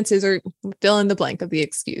finances, or fill in the blank of the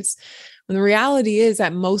excuse. And the reality is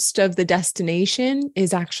that most of the destination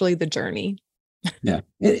is actually the journey. Yeah.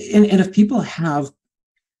 And if people have,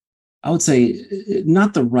 I would say,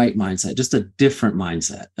 not the right mindset, just a different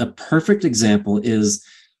mindset. A perfect example is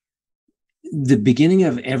the beginning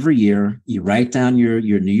of every year, you write down your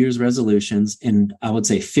New Year's resolutions. And I would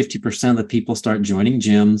say 50% of the people start joining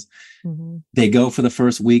gyms. Mm-hmm. They go for the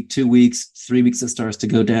first week, 2 weeks, 3 weeks, it starts to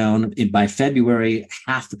go down. And by February,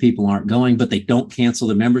 half the people aren't going, but they don't cancel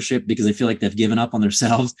the membership because they feel like they've given up on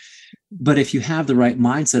themselves. But if you have the right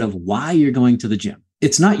mindset of why you're going to the gym,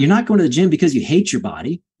 you're not going to the gym because you hate your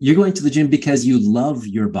body. You're going to the gym because you love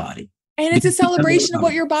your body. And it's a celebration of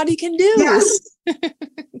what your body can do. Yes.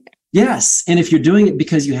 Yes. And if you're doing it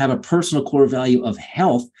because you have a personal core value of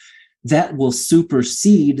health, that will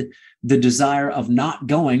supersede the desire of not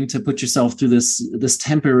going to put yourself through this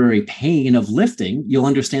temporary pain of lifting. You'll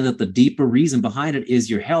understand that the deeper reason behind it is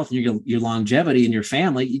your health and your longevity and your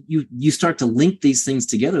family. You start to link these things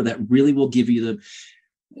together that really will give you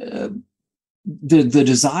the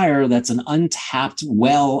desire that's an untapped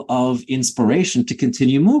well of inspiration to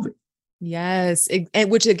continue moving. Yes.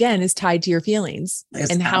 And which again is tied to your feelings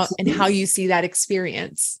and how you see that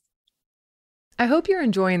experience. I hope you're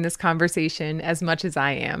enjoying this conversation as much as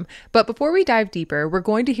I am. But before we dive deeper, we're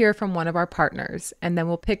going to hear from one of our partners, and then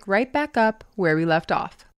we'll pick right back up where we left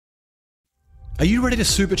off. Are you ready to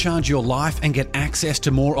supercharge your life and get access to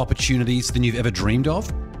more opportunities than you've ever dreamed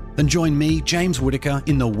of? Then join me, James Whitaker,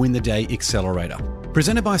 in the Win the Day Accelerator.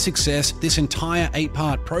 Presented by Success, this entire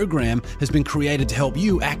 8-part program has been created to help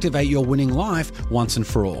you activate your winning life once and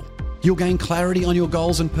for all. You'll gain clarity on your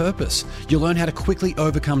goals and purpose. You'll learn how to quickly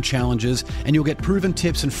overcome challenges, and you'll get proven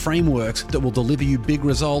tips and frameworks that will deliver you big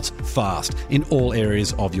results fast in all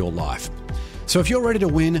areas of your life. So if you're ready to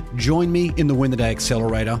win, join me in the Win the Day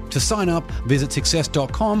Accelerator. To sign up, visit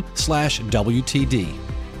success.com/WTD.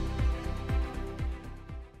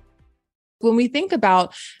 When we think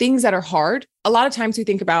about things that are hard, a lot of times we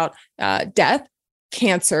think about death,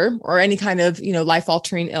 cancer, or any kind of,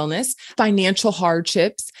 life-altering illness, financial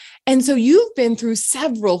hardships. And so you've been through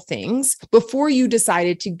several things before you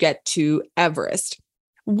decided to get to Everest.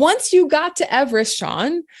 Once you got to Everest,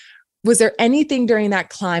 Sean, was there anything during that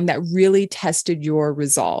climb that really tested your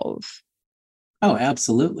resolve? Oh,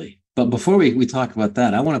 absolutely. But before we talk about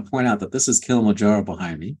that, I want to point out that this is Kilimanjaro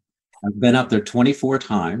behind me. I've been up there 24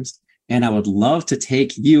 times. And I would love to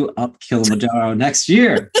take you up Kilimanjaro next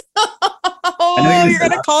year. Oh, you're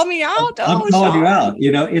going to call me out? I'm calling you out.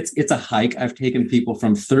 It's a hike. I've taken people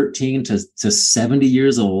from 13 to 70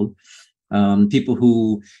 years old. People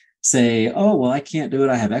who say, oh, well, I can't do it.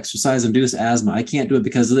 I have exercise-induced asthma. I can't do it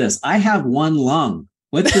because of this. I have one lung.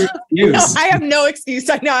 What's your excuse? No, I have no excuse.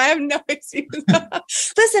 I know I have no excuse.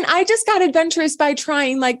 Listen, I just got adventurous by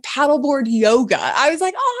trying paddleboard yoga. I was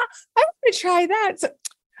like, oh, I want to try that. So,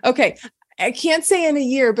 okay. I can't say in a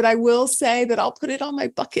year, but I will say that I'll put it on my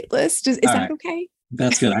bucket list. Is that right? Okay?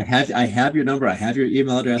 That's good. I have your number. I have your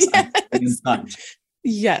email address.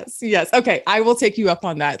 Yes. Yes. Okay. I will take you up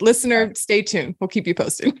on that. Listener, stay tuned. We'll keep you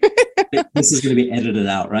posted. This is going to be edited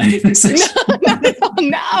out, right?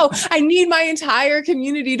 No. I need my entire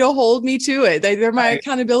community to hold me to it. They're my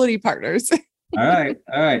accountability partners. All right.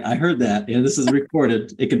 I heard that. And this is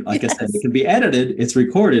recorded. It can, like I said, it can be edited. It's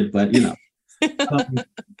recorded, but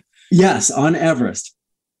yes, on Everest.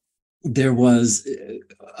 there was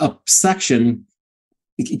a section.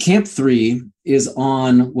 Camp 3 is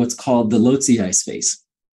on what's called the Lhotse ice face,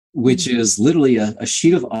 which is literally a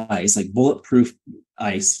sheet of ice, like bulletproof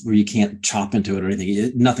ice, where you can't chop into it or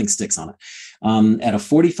anything. Nothing sticks on it, at a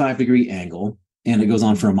 45-degree angle, and it goes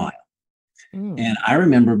on for a mile. And I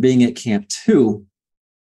remember being at Camp 2,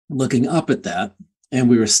 looking up at that, and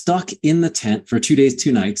we were stuck in the tent for 2 days,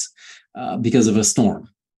 2 nights, because of a storm,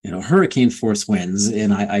 hurricane force winds.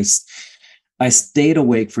 And I stayed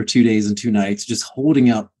awake for 2 days and 2 nights, just holding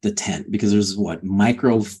up the tent, because there's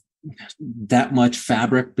that much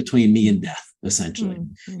fabric between me and death, essentially.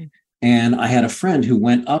 And I had a friend who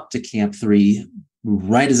went up to Camp 3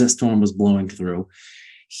 right as that storm was blowing through.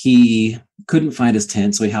 He couldn't find his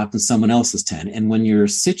tent, so he hopped in someone else's tent. And when you're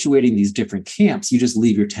situating these different camps, you just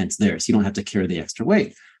leave your tents there, so you don't have to carry the extra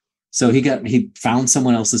weight. So he found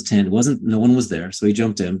someone else's tent. No one was there, so he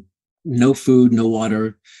jumped in. No food, no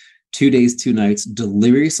water. 2 days, 2 nights,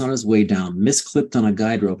 delirious on his way down, misclipped on a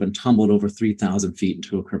guide rope and tumbled over 3,000 feet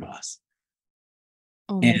into a crevasse.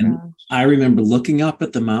 And I remember looking up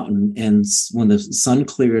at the mountain, and when the sun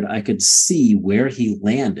cleared, I could see where he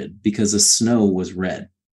landed because the snow was red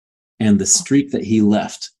and the streak that he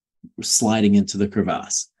left sliding into the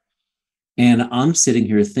crevasse. And I'm sitting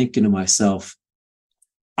here thinking to myself,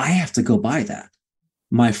 I have to go by that.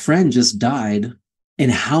 My friend just died,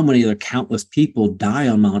 and how many other countless people die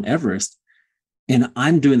on Mount Everest? And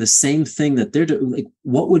I'm doing the same thing that they're doing. Like,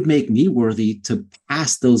 what would make me worthy to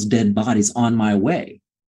pass those dead bodies on my way?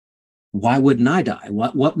 Why wouldn't I die?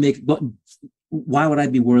 Why would I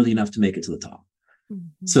be worthy enough to make it to the top?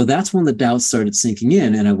 So that's when the doubts started sinking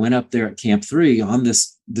in. And I went up there at Camp 3 on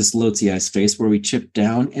this Lhotse ice face, where we chipped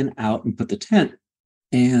down and out and put the tent.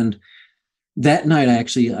 And that night,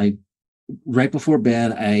 I right before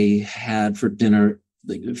bed, I had for dinner,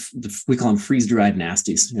 we call them freeze-dried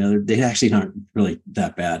nasties. They actually aren't really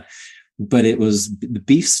that bad, but it was the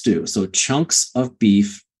beef stew. So chunks of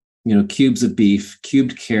beef, cubes of beef,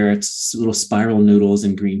 cubed carrots, little spiral noodles,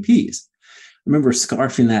 and green peas. I remember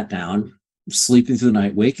scarfing that down, sleeping through the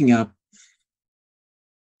night, waking up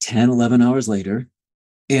 10, 11 hours later,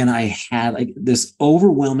 and I had this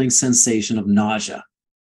overwhelming sensation of nausea.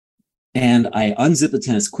 And I unzipped the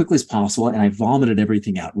tent as quickly as possible, and I vomited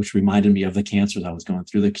everything out, which reminded me of the cancers I was going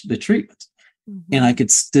through, the treatment. And I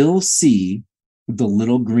could still see the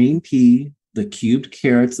little green pea, the cubed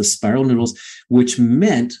carrots, the spiral noodles, which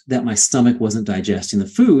meant that my stomach wasn't digesting the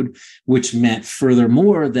food, which meant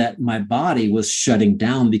furthermore that my body was shutting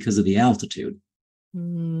down because of the altitude.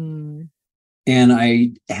 And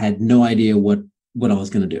I had no idea what I was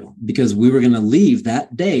going to do, because we were going to leave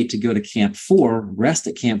that day to go to Camp 4, rest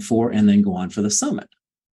at Camp 4, and then go on for the summit.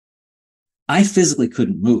 I physically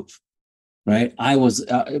couldn't move, right?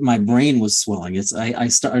 My brain was swelling. I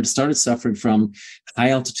started suffering from high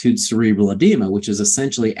altitude cerebral edema, which is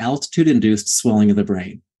essentially altitude induced swelling of the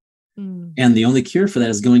brain. And the only cure for that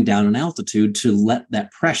is going down in altitude to let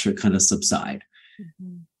that pressure kind of subside.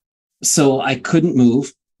 So I couldn't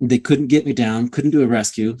move. They couldn't get me down, couldn't do a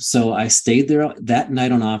rescue. So I stayed there that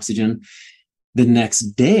night on oxygen. The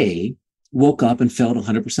next day, woke up and felt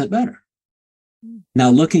 100% better. Now,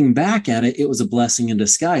 looking back at it, it was a blessing in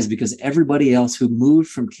disguise, because everybody else who moved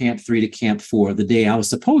from Camp 3 to Camp 4 the day I was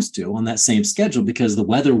supposed to on that same schedule, because the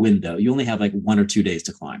weather window, you only have 1 or 2 days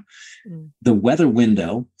to climb. The weather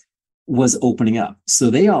window was opening up. So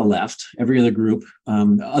they all left, every other group,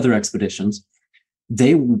 other expeditions.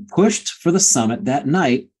 They pushed for the summit that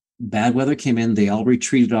night. Bad weather came in. They all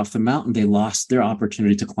retreated off the mountain. They lost their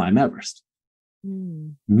opportunity to climb Everest.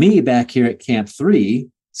 Me back here at Camp 3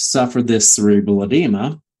 suffered this cerebral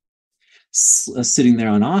edema, sitting there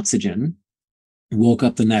on oxygen, woke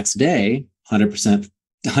up the next day, 100%,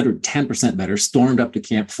 110% better, stormed up to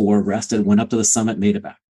Camp 4, rested, went up to the summit, made it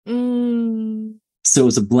back. So it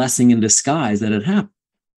was a blessing in disguise that it happened.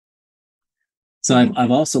 So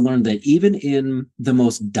I've also learned that even in the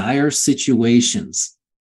most dire situations,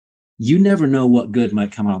 you never know what good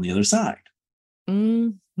might come out on the other side.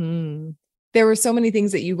 There were so many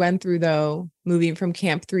things that you went through, though, moving from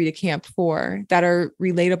Camp 3 to Camp 4 that are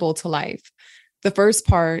relatable to life. The first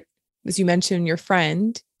part, as you mentioned, your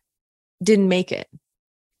friend didn't make it.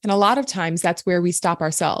 And a lot of times that's where we stop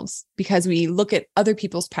ourselves, because we look at other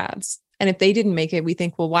people's paths. And if they didn't make it, we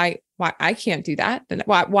think, well, why I can't do that? Then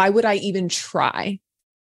why would I even try?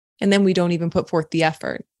 And then we don't even put forth the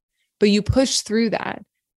effort. But you push through that.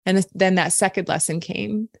 And then that second lesson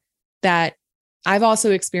came, that I've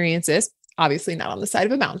also experienced this, obviously not on the side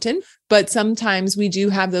of a mountain, but sometimes we do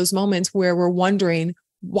have those moments where we're wondering,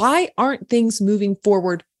 why aren't things moving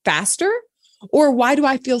forward faster? Or why do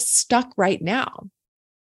I feel stuck right now?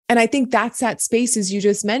 And I think that's that space, as you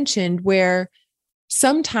just mentioned, where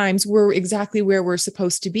sometimes we're exactly where we're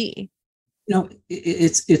supposed to be. I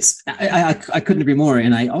couldn't agree more.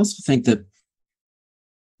 And I also think that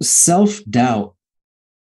self-doubt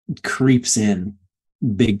creeps in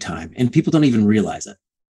big time and people don't even realize it.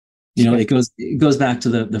 It goes back to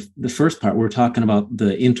the first part. We're talking about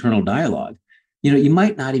the internal dialogue. You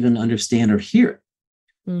might not even understand or hear it.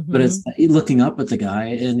 Mm-hmm. But it's looking up at the guy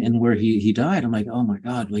and where he died. I'm like, oh my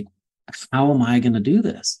God, like, how am I going to do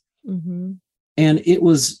this? Mm-hmm. And it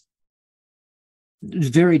was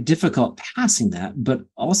very difficult passing that, but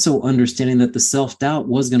also understanding that the self-doubt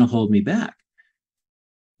was going to hold me back.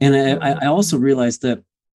 And I also realized that,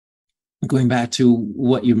 going back to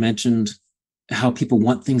what you mentioned, how people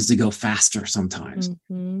want things to go faster sometimes.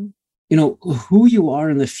 Mm-hmm. Who you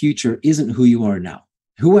are in the future isn't who you are now.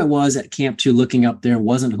 Who I was at Camp 2 looking up there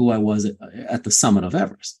wasn't who I was at the summit of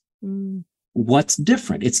Everest. Mm. What's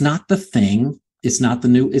different? It's not the thing. It's not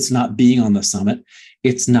being on the summit.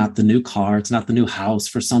 It's not the new car. It's not the new house.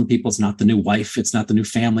 For some people, it's not the new wife. It's not the new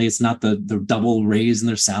family. It's not the double raise in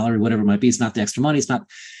their salary, whatever it might be. It's not the extra money. It's not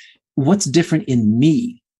what's different in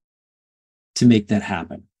me to make that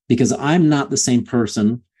happen. Because I'm not the same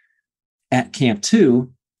person at Camp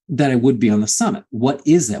 2 that I would be on the summit. What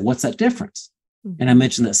is that? What's that difference? Mm-hmm. And I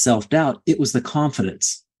mentioned that self-doubt. It was the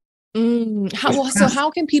confidence. How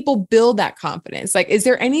can people build that confidence? Like, is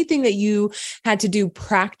there anything that you had to do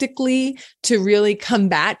practically to really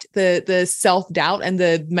combat the self-doubt and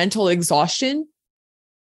the mental exhaustion?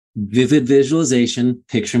 Vivid visualization,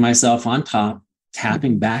 picture myself on top,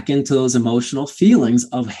 tapping back into those emotional feelings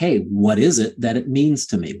of, hey, what is it that it means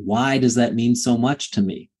to me? Why does that mean so much to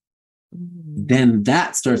me? Mm-hmm. Then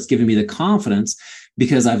that starts giving me the confidence,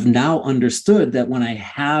 because I've now understood that when I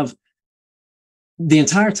have the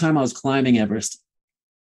entire time I was climbing Everest,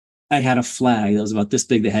 I had a flag that was about this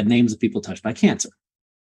big that had names of people touched by cancer.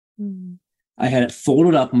 Mm-hmm. I had it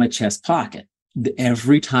folded up in my chest pocket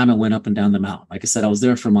every time I went up and down the mountain. Like I said, I was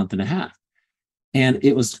there for a month and a half. And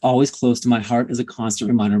it was always close to my heart as a constant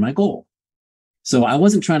reminder of my goal. So I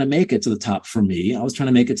wasn't trying to make it to the top for me. I was trying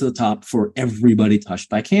to make it to the top for everybody touched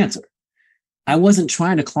by cancer. I wasn't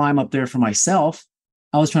trying to climb up there for myself.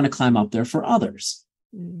 I was trying to climb up there for others.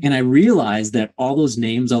 Mm. And I realized that all those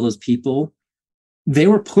names, all those people, they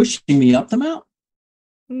were pushing me up the mountain.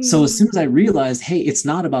 Mm. So as soon as I realized, hey, it's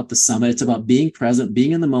not about the summit, it's about being present,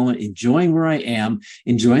 being in the moment, enjoying where I am,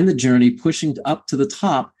 enjoying the journey, pushing up to the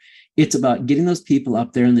top. It's about getting those people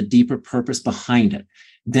up there and the deeper purpose behind it.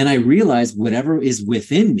 Then I realized whatever is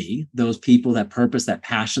within me, those people, that purpose, that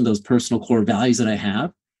passion, those personal core values that I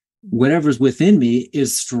have, whatever's within me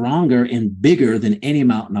is stronger and bigger than any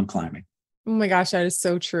mountain I'm climbing. Oh my gosh, that is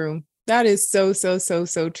so true. That is so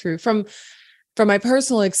true. From my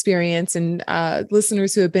personal experience, and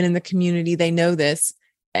listeners who have been in the community, they know this.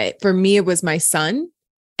 For me, it was my son.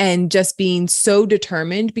 And just being so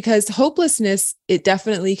determined, because hopelessness, it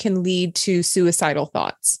definitely can lead to suicidal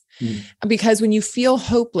thoughts. Mm. Because when you feel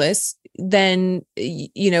hopeless, then,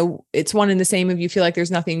 it's one and the same if you feel like there's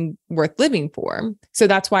nothing worth living for. So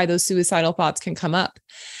that's why those suicidal thoughts can come up.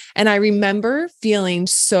 And I remember feeling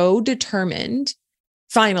so determined,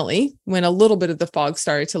 finally, when a little bit of the fog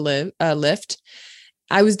started to lift,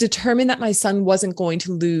 I was determined that my son wasn't going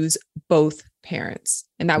to lose both parents,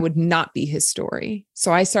 and that would not be his story.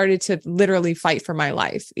 So I started to literally fight for my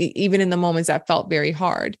life, even in the moments that felt very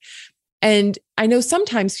hard. And I know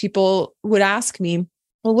sometimes people would ask me,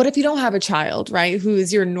 well, what if you don't have a child, right? Who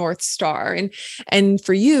is your North Star? And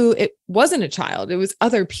for you, it wasn't a child. It was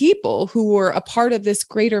other people who were a part of this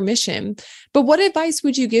greater mission. But what advice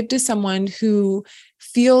would you give to someone who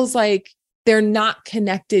feels like they're not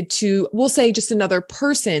connected to, we'll say, just another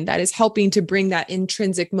person that is helping to bring that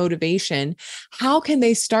intrinsic motivation? How can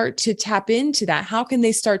they start to tap into that? How can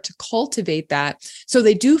they start to cultivate that so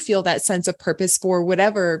they do feel that sense of purpose for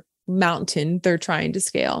whatever mountain they're trying to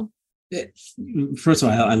scale? First of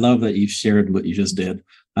all, I love that you shared what you just did.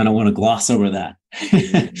 I don't want to gloss over that.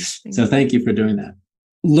 So thank you for doing that.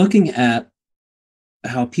 Looking at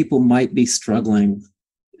how people might be struggling,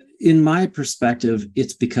 in my perspective,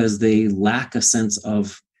 it's because they lack a sense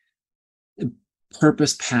of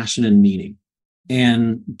purpose, passion, and meaning.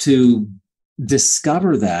 And to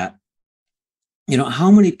discover that,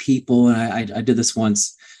 how many people, and I did this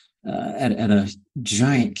once at a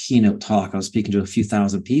giant keynote talk. I was speaking to a few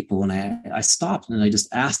thousand people, and I stopped and I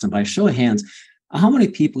just asked them, by show of hands, how many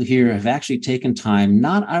people here have actually taken time,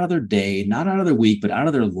 not out of their day, not out of their week, but out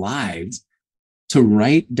of their lives, to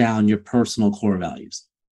write down your personal core values?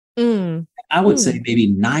 I would say maybe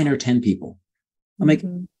 9 or 10 people. I'm like,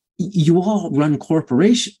 you all run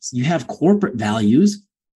corporations. You have corporate values.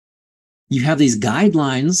 you have these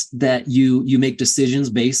guidelines that you make decisions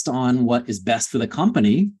based on what is best for the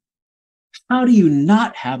company. How do you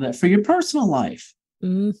not have that for your personal life?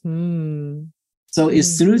 Mm-hmm. So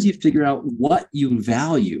as soon as you figure out what you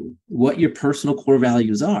value, what your personal core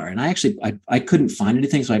values are, and I couldn't find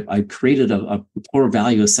anything, so I created a core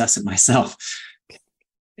value assessment myself.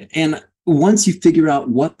 And once you figure out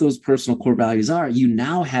what those personal core values are, you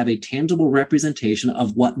now have a tangible representation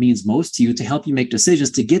of what means most to you to help you make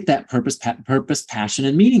decisions to get that purpose, passion,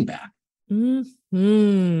 and meaning back.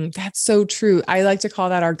 Mm-hmm. That's so true. I like to call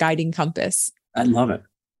that our guiding compass. I love it.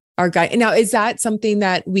 Our guide. Now, is that something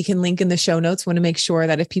that we can link in the show notes? Want to make sure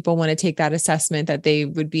that if people want to take that assessment, that they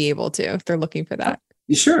would be able to, if they're looking for that.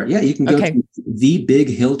 Sure. Yeah. You can go to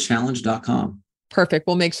thebighillchallenge.com. Perfect.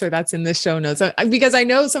 We'll make sure that's in the show notes, because I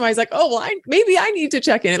know somebody's like, oh, well, maybe I need to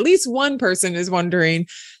check in. At least one person is wondering,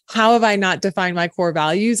 how have I not defined my core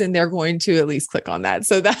values? And they're going to at least click on that.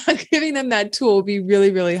 So that giving them that tool will be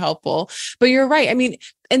really, really helpful. But you're right. I mean,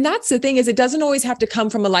 and that's the thing, is it doesn't always have to come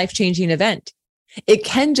from a life-changing event. It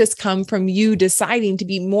can just come from you deciding to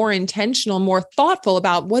be more intentional, more thoughtful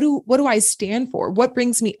about what do I stand for? What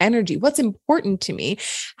brings me energy? What's important to me?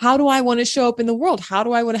 How do I want to show up in the world? How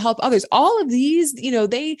do I want to help others? All of these,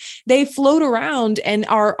 they float around and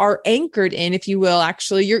are anchored in, if you will,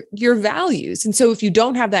 actually your values. And so if you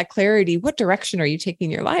don't have that clarity, what direction are you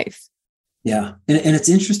taking your life? Yeah. And it's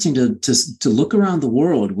interesting to look around the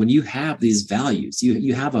world when you have these values,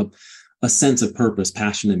 you have a sense of purpose,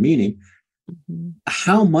 passion, and meaning. Mm-hmm.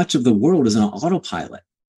 How much of the world is on autopilot?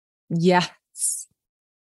 Yes.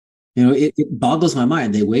 It boggles my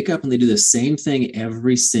mind. They wake up and they do the same thing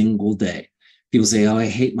every single day. People say, oh, I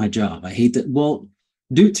hate my job. I hate that. Well,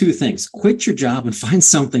 do two things: quit your job and find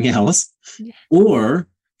something else, or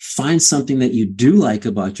find something that you do like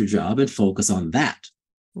about your job and focus on that.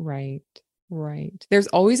 Right. Right. There's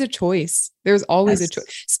always a choice. There's always a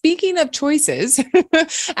choice. Speaking of choices,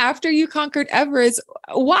 after you conquered Everest,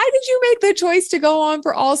 why did you make the choice to go on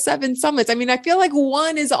for all 7 summits? I mean, I feel like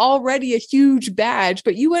 1 is already a huge badge,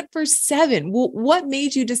 but you went for 7. Well, what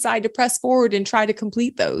made you decide to press forward and try to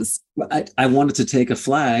complete those? I wanted to take a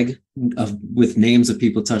flag with names of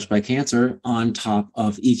people touched by cancer on top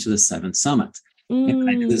of each of the 7 summits. And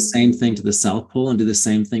I do the same thing to the South Pole and do the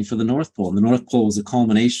same thing for the North Pole. And the North Pole was a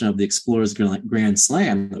culmination of the Explorers Grand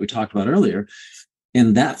Slam that we talked about earlier.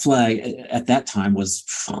 And that flag at that time was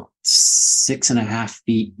 6.5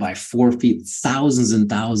 feet by 4 feet, thousands and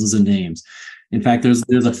thousands of names. In fact,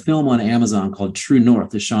 there's a film on Amazon called True North,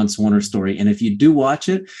 the Sean Swarner story. And if you do watch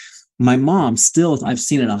it, my mom still, I've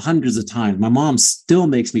seen it hundreds of times. My mom still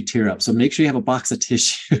makes me tear up. So make sure you have a box of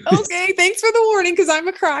tissues. Okay. Thanks for the warning, because I'm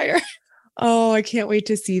a crier. Oh, I can't wait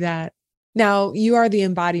to see that. Now, you are the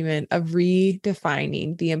embodiment of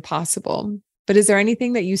redefining the impossible. But is there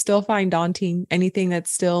anything that you still find daunting? Anything that's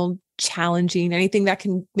still challenging? Anything that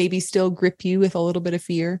can maybe still grip you with a little bit of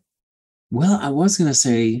fear? Well, I was going to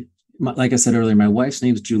say, like I said earlier, my wife's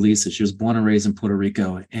name is Julissa. She was born and raised in Puerto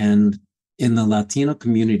Rico. And in the Latino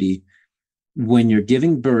community, when you're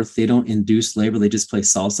giving birth, they don't induce labor. They just play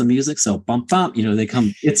salsa music. So bump, bump, they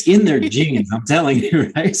come, it's in their genes. I'm telling you,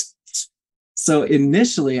 right? So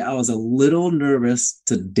initially, I was a little nervous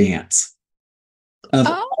to dance. Of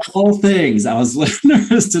all things, I was a little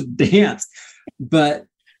nervous to dance. But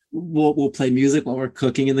we'll play music while we're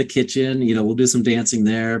cooking in the kitchen. We'll do some dancing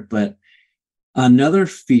there. But another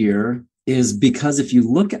fear is because if you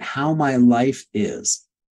look at how my life is,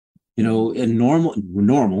 a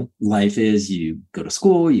normal life is you go to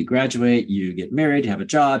school, you graduate, you get married, you have a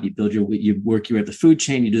job, you work your way up the food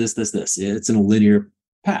chain, you do this. It's in a linear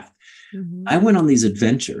path. Mm-hmm. I went on these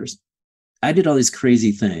adventures. I did all these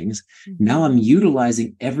crazy things. Mm-hmm. Now I'm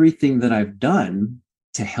utilizing everything that I've done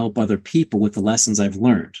to help other people with the lessons I've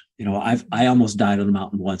learned. I almost died on a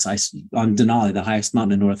mountain once. On Denali, the highest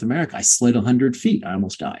mountain in North America, I slid 100 feet. I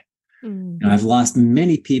almost died. Mm-hmm. I've lost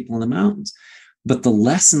many people in the mountains, but the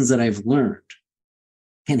lessons that I've learned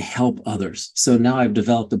can help others. So now I've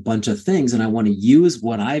developed a bunch of things, and I want to use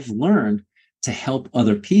what I've learned to help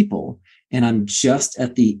other people. And I'm just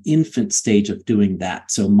at the infant stage of doing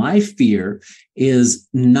that. So my fear is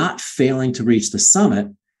not failing to reach the summit,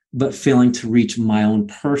 but failing to reach my own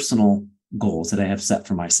personal goals that I have set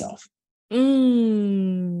for myself.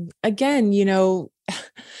 Again,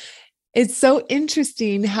 it's so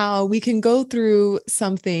interesting how we can go through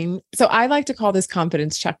something. So I like to call this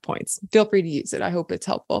confidence checkpoints. Feel free to use it. I hope it's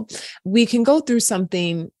helpful. We can go through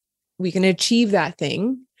something, we can achieve that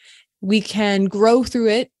thing, we can grow through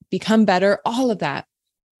it, become better, all of that.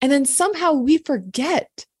 And then somehow we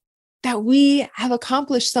forget that we have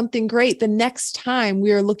accomplished something great the next time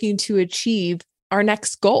we are looking to achieve our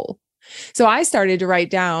next goal. So I started to write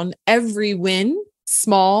down every win,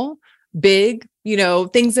 small, big,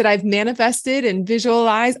 things that I've manifested and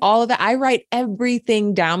visualized, all of that. I write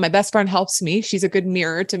everything down. My best friend helps me. She's a good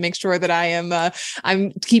mirror to make sure that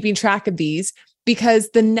I'm keeping track of these, because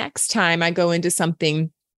the next time I go into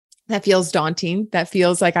something that feels daunting, that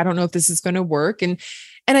feels like, I don't know if this is going to work. And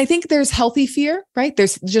I think there's healthy fear, right?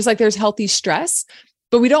 There's just like there's healthy stress,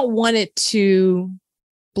 but we don't want it to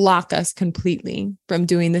block us completely from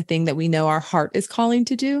doing the thing that we know our heart is calling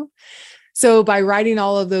to do. So by writing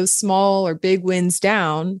all of those small or big wins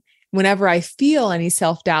down, whenever I feel any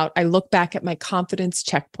self-doubt, I look back at my confidence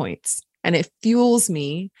checkpoints, and it fuels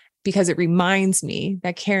me because it reminds me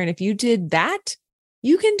that, Karen, if you did that,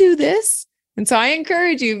 you can do this. And so I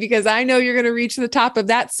encourage you, because I know you're going to reach the top of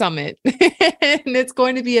that summit and it's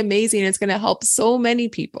going to be amazing. It's going to help so many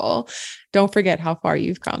people. Don't forget how far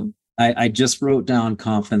you've come. I just wrote down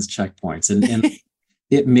confidence checkpoints, and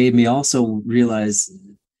it made me also realize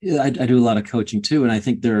I do a lot of coaching too. And I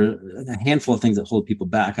think there are a handful of things that hold people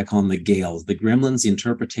back. I call them the gales, the gremlins, the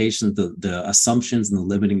interpretations, the assumptions, and the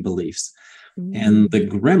limiting beliefs. And the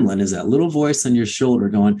gremlin is that little voice on your shoulder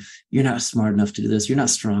going, you're not smart enough to do this. You're not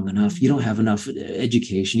strong enough. You don't have enough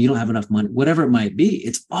education. You don't have enough money, whatever it might be.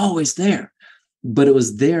 It's always there. But it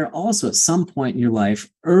was there also at some point in your life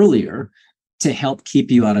earlier to help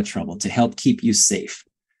keep you out of trouble, to help keep you safe.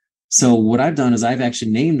 So what I've done is I've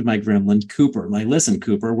actually named my gremlin Cooper. Like, listen,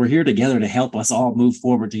 Cooper, we're here together to help us all move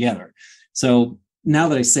forward together. So now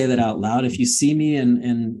that I say that out loud, if you see me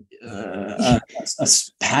in a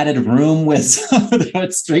padded room with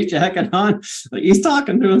a straight jacket on, like, he's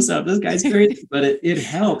talking to himself. This guy's crazy, but it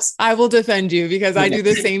helps. I will defend you, because I do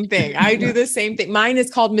the same thing. I do the same thing. Mine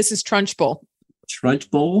is called Mrs. Trunchbull.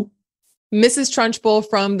 Trunchbull? Mrs. Trunchbull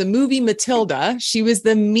from the movie Matilda. She was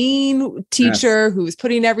the mean teacher who was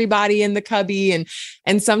putting everybody in the cubby.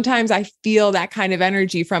 And sometimes I feel that kind of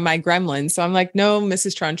energy from my gremlins. So I'm like, no,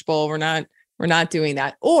 Mrs. Trunchbull, we're not doing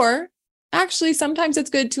that. Or actually, sometimes it's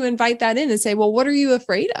good to invite that in and say, well, what are you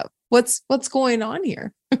afraid of? What's going on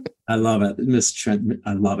here? I love it. Miss Trent,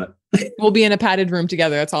 I love it. We'll be in a padded room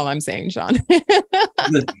together. That's all I'm saying, Sean.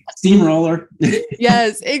 The steamroller.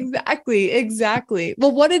 Yes, exactly.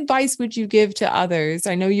 Well, what advice would you give to others?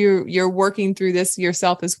 I know you're working through this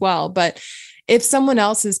yourself as well, but if someone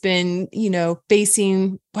else has been,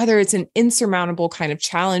 facing, whether it's an insurmountable kind of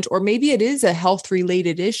challenge, or maybe it is a health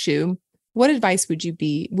related issue, what advice would you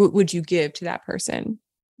give to that person?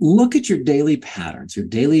 Look at your daily patterns, your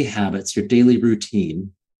daily habits, your daily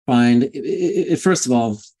routine. Find, first of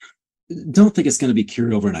all, don't think it's going to be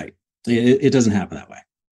cured overnight. It doesn't happen that way.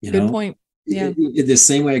 Good point. Yeah. The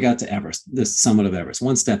same way I got to Everest, the summit of Everest,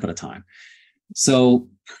 one step at a time. So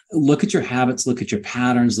look at your habits, look at your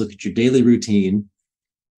patterns, look at your daily routine,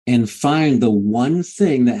 and find the one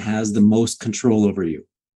thing that has the most control over you,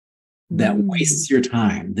 that wastes your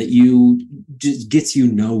time, that just gets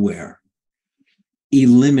you nowhere.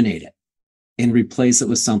 Eliminate it and replace it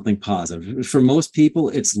with something positive. For most people,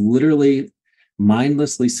 it's literally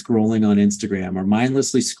mindlessly scrolling on Instagram or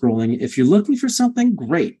mindlessly scrolling. If you're looking for something,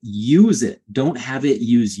 great, use it. Don't have it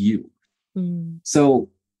use you. So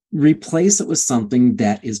replace it with something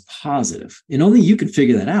that is positive. And only you can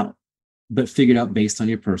figure that out, but figure it out based on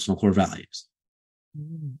your personal core values.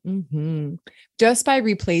 Just by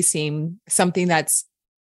replacing something that's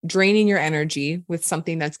draining your energy with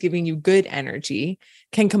something that's giving you good energy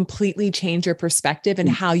can completely change your perspective and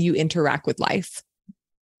how you interact with life.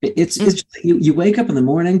 It's you wake up in the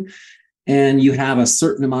morning and you have a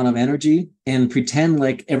certain amount of energy, and pretend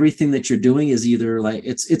like everything that you're doing is either like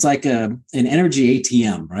it's like an energy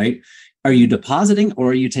ATM, right? Are you depositing or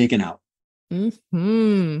are you taking out?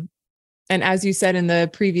 And as you said in the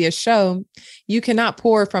previous show, you cannot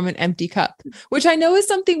pour from an empty cup, which I know is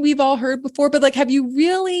something we've all heard before, but like, have you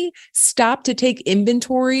really stopped to take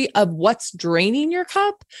inventory of what's draining your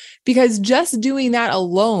cup? Because just doing that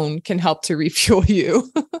alone can help to refuel you.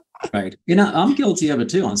 Right. I'm guilty of it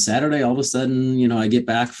too. On Saturday, all of a sudden, I get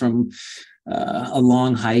back from a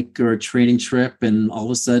long hike or a training trip, and all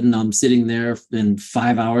of a sudden I'm sitting there and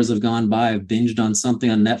 5 hours have gone by. I've binged on something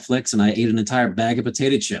on Netflix and I ate an entire bag of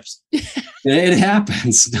potato chips. It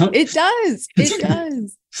happens. It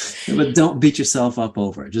does. But don't beat yourself up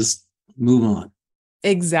over it. Just move on.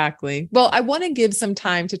 Exactly. Well, I want to give some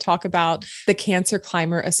time to talk about the Cancer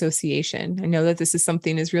Climber Association. I know that this is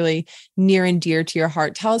something that's really near and dear to your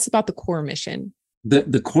heart. Tell us about the core mission.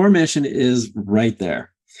 The core mission is right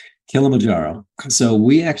there. Kilimanjaro. So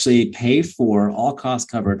we actually pay for, all costs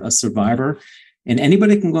covered, a survivor, and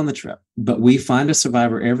anybody can go on the trip, but we find a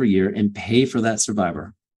survivor every year and pay for that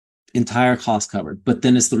survivor entire cost covered. But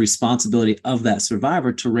then it's the responsibility of that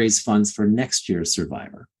survivor to raise funds for next year's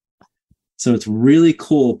survivor. So it's really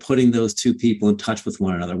cool putting those two people in touch with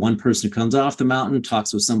one another. One person who comes off the mountain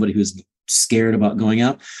talks with somebody who's scared about going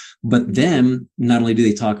up, but then not only do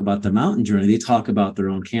they talk about the mountain journey, they talk about their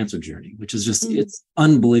own cancer journey, which is just, it's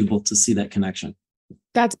unbelievable to see that connection.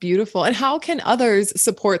 That's beautiful. And how can others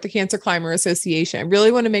support the Cancer Climber Association? I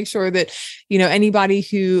really want to make sure that, anybody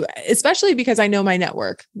who, especially because I know my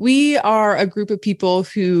network, we are a group of people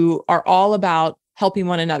who are all about helping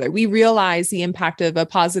one another. We realize the impact of a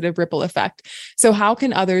positive ripple effect. So how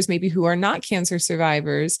can others, maybe who are not cancer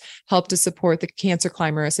survivors, help to support the Cancer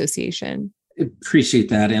Climber Association? Appreciate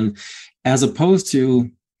that. And as opposed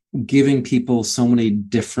to giving people so many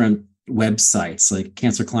different websites like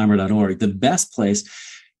cancerclimber.org, the best place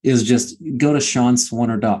is just go to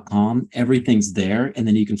SeanSwarner.com. Everything's there, and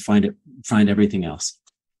then you can find everything else.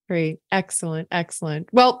 Great. Excellent. Excellent.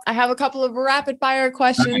 Well, I have a couple of rapid fire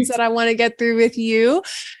questions that I want to get through with you.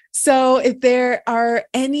 So if there are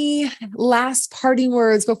any last parting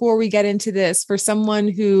words before we get into this for someone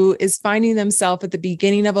who is finding themselves at the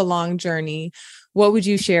beginning of a long journey, what would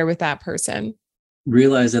you share with that person?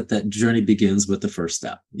 Realize that journey begins with the first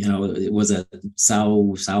step. It was a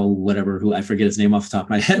Sao whatever, who I forget his name off the top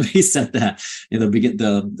of my head. He said that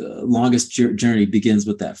the longest journey begins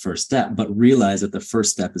with that first step, but realize that the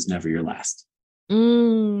first step is never your last.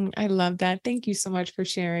 I love that. Thank you so much for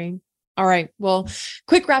sharing. All right. Well,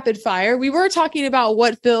 quick rapid fire. We were talking about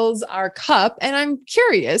what fills our cup, and I'm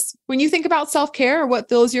curious, when you think about self-care or what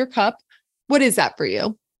fills your cup, what is that for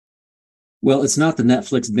you? Well, it's not the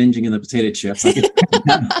Netflix binging and the potato chips.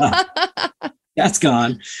 That's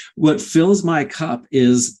gone. What fills my cup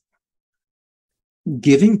is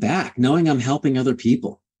giving back, knowing I'm helping other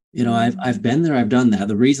people. I've been there, I've done that.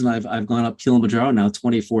 The reason I've gone up Kilimanjaro now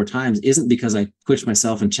 24 times isn't because I pushed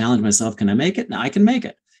myself and challenged myself. Can I make it? No, I can make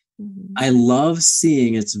it. I love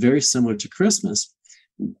seeing, it's very similar to Christmas.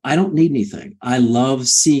 I don't need anything. I love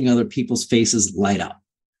seeing other people's faces light up.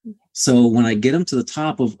 So when I get them to the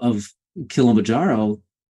top of Kilimanjaro,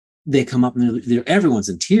 they come up and everyone's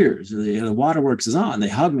in tears. The waterworks is on. They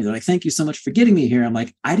hug me. They're like, "Thank you so much for getting me here." I'm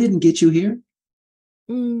like, "I didn't get you here.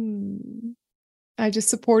 I just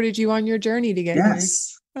supported you on your journey to get here."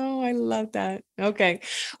 Oh, I love that. Okay.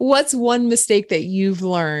 What's one mistake that you've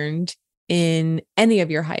learned in any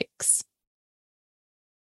of your hikes?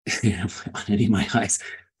 On any of my hikes,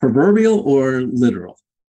 proverbial or literal?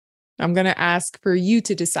 I'm going to ask for you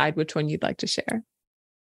to decide which one you'd like to share.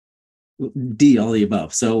 D, all the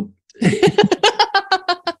above. So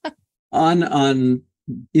on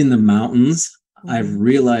in the mountains, I've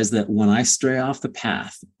realized that when I stray off the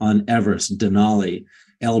path on Everest, Denali,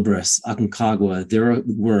 Elbrus, Aconcagua, there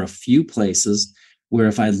were a few places where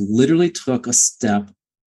if I literally took a step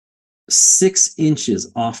 6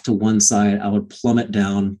 inches off to one side, I would plummet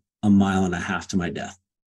down 1.5 miles to my death,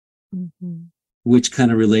 which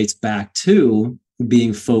kind of relates back to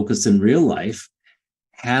being focused in real life,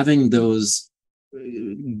 having those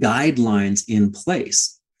guidelines in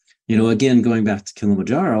place. Again, going back to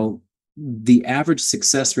Kilimanjaro, the average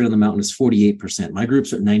success rate on the mountain is 48%. My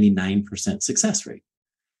group's at 99% success rate.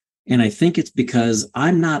 And I think it's because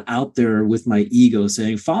I'm not out there with my ego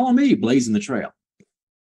saying, "Follow me, blazing the trail."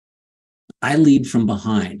 I lead from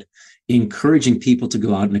behind, encouraging people to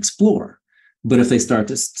go out and explore. But if they start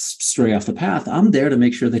to stray off the path, I'm there to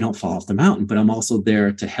make sure they don't fall off the mountain, but I'm also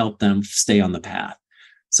there to help them stay on the path.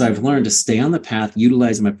 So I've learned to stay on the path,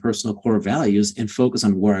 utilizing my personal core values and focus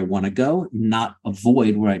on where I want to go, not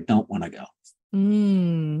avoid where I don't want to go.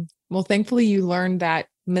 Well, thankfully you learned that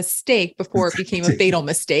mistake before it became a fatal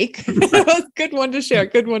mistake. That was a good one to share.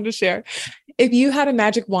 Good one to share. If you had a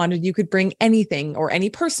magic wand and you could bring anything or any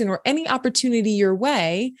person or any opportunity your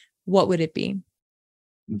way, what would it be?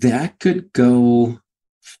 That could go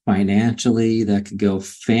financially, that could go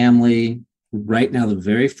family. Right now, the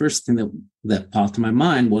very first thing that popped to my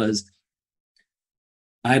mind was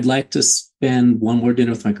I'd like to spend one more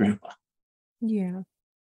dinner with my grandpa. Yeah,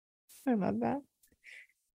 I love that.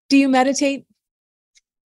 Do you meditate?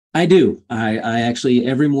 I do. I actually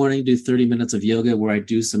every morning do 30 minutes of yoga where I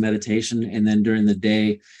do some meditation. And then during the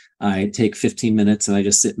day, I take 15 minutes and I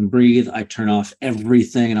just sit and breathe. I turn off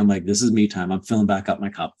everything and I'm like, this is me time. I'm filling back up my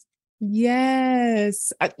cup.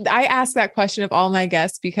 Yes. I ask that question of all my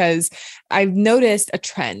guests because I've noticed a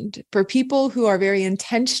trend for people who are very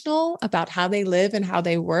intentional about how they live and how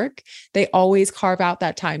they work. They always carve out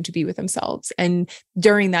that time to be with themselves. And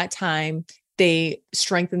during that time, they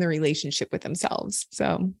strengthen the relationship with themselves.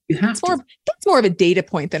 So that's more of a data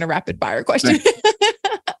point than a rapid fire question.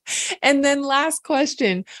 Right. And then last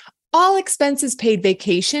question, all expenses paid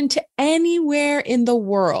vacation to anywhere in the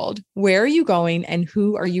world, where are you going and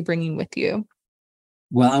who are you bringing with you?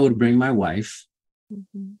 Well, I would bring my wife.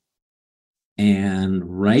 Mm-hmm. And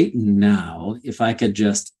right now, if I could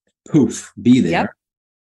just poof, be there, Yep.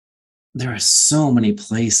 There are so many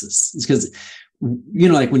places. It's because,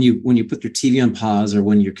 like when you put your TV on pause or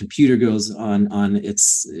when your computer goes on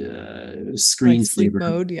its screen sleep saver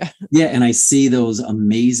mode, yeah. Yeah, and I see those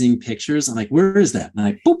amazing pictures. I'm like, where is that?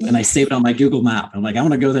 And I save it on my Google map. I'm like, I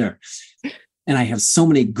want to go there. And I have so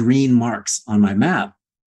many green marks on my map.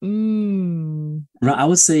 I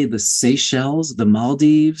would say the Seychelles, the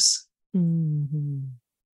Maldives,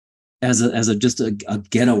 as a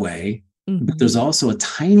getaway. But there's also a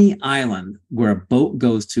tiny island where a boat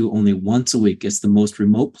goes to only once a week. It's the most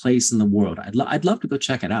remote place in the world. I'd love to go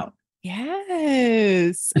check it out.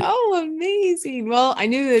 Yes. Oh, amazing. Well, I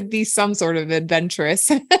knew it'd be some sort of adventurous.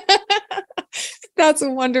 That's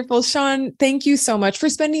wonderful. Sean, thank you so much for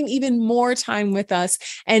spending even more time with us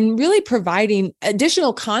and really providing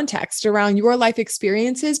additional context around your life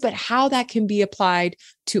experiences, but how that can be applied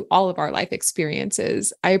to all of our life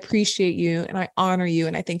experiences. I appreciate you and I honor you.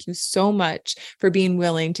 And I thank you so much for being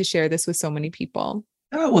willing to share this with so many people.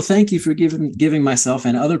 Oh, well, thank you for giving myself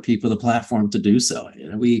and other people the platform to do so.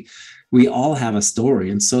 We all have a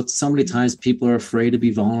story. And so many times people are afraid to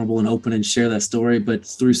be vulnerable and open and share that story. But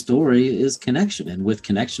through story is connection. And with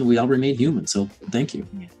connection, we all remain human. So thank you.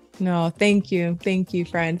 No, thank you. Thank you,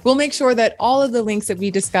 friend. We'll make sure that all of the links that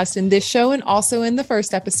we discussed in this show and also in the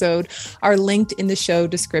first episode are linked in the show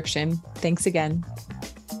description. Thanks again.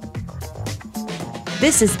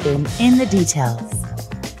 This has been In the Details.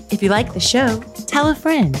 If you like the show, tell a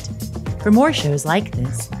friend. For more shows like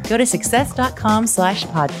this, go to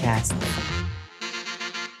success.com/podcast.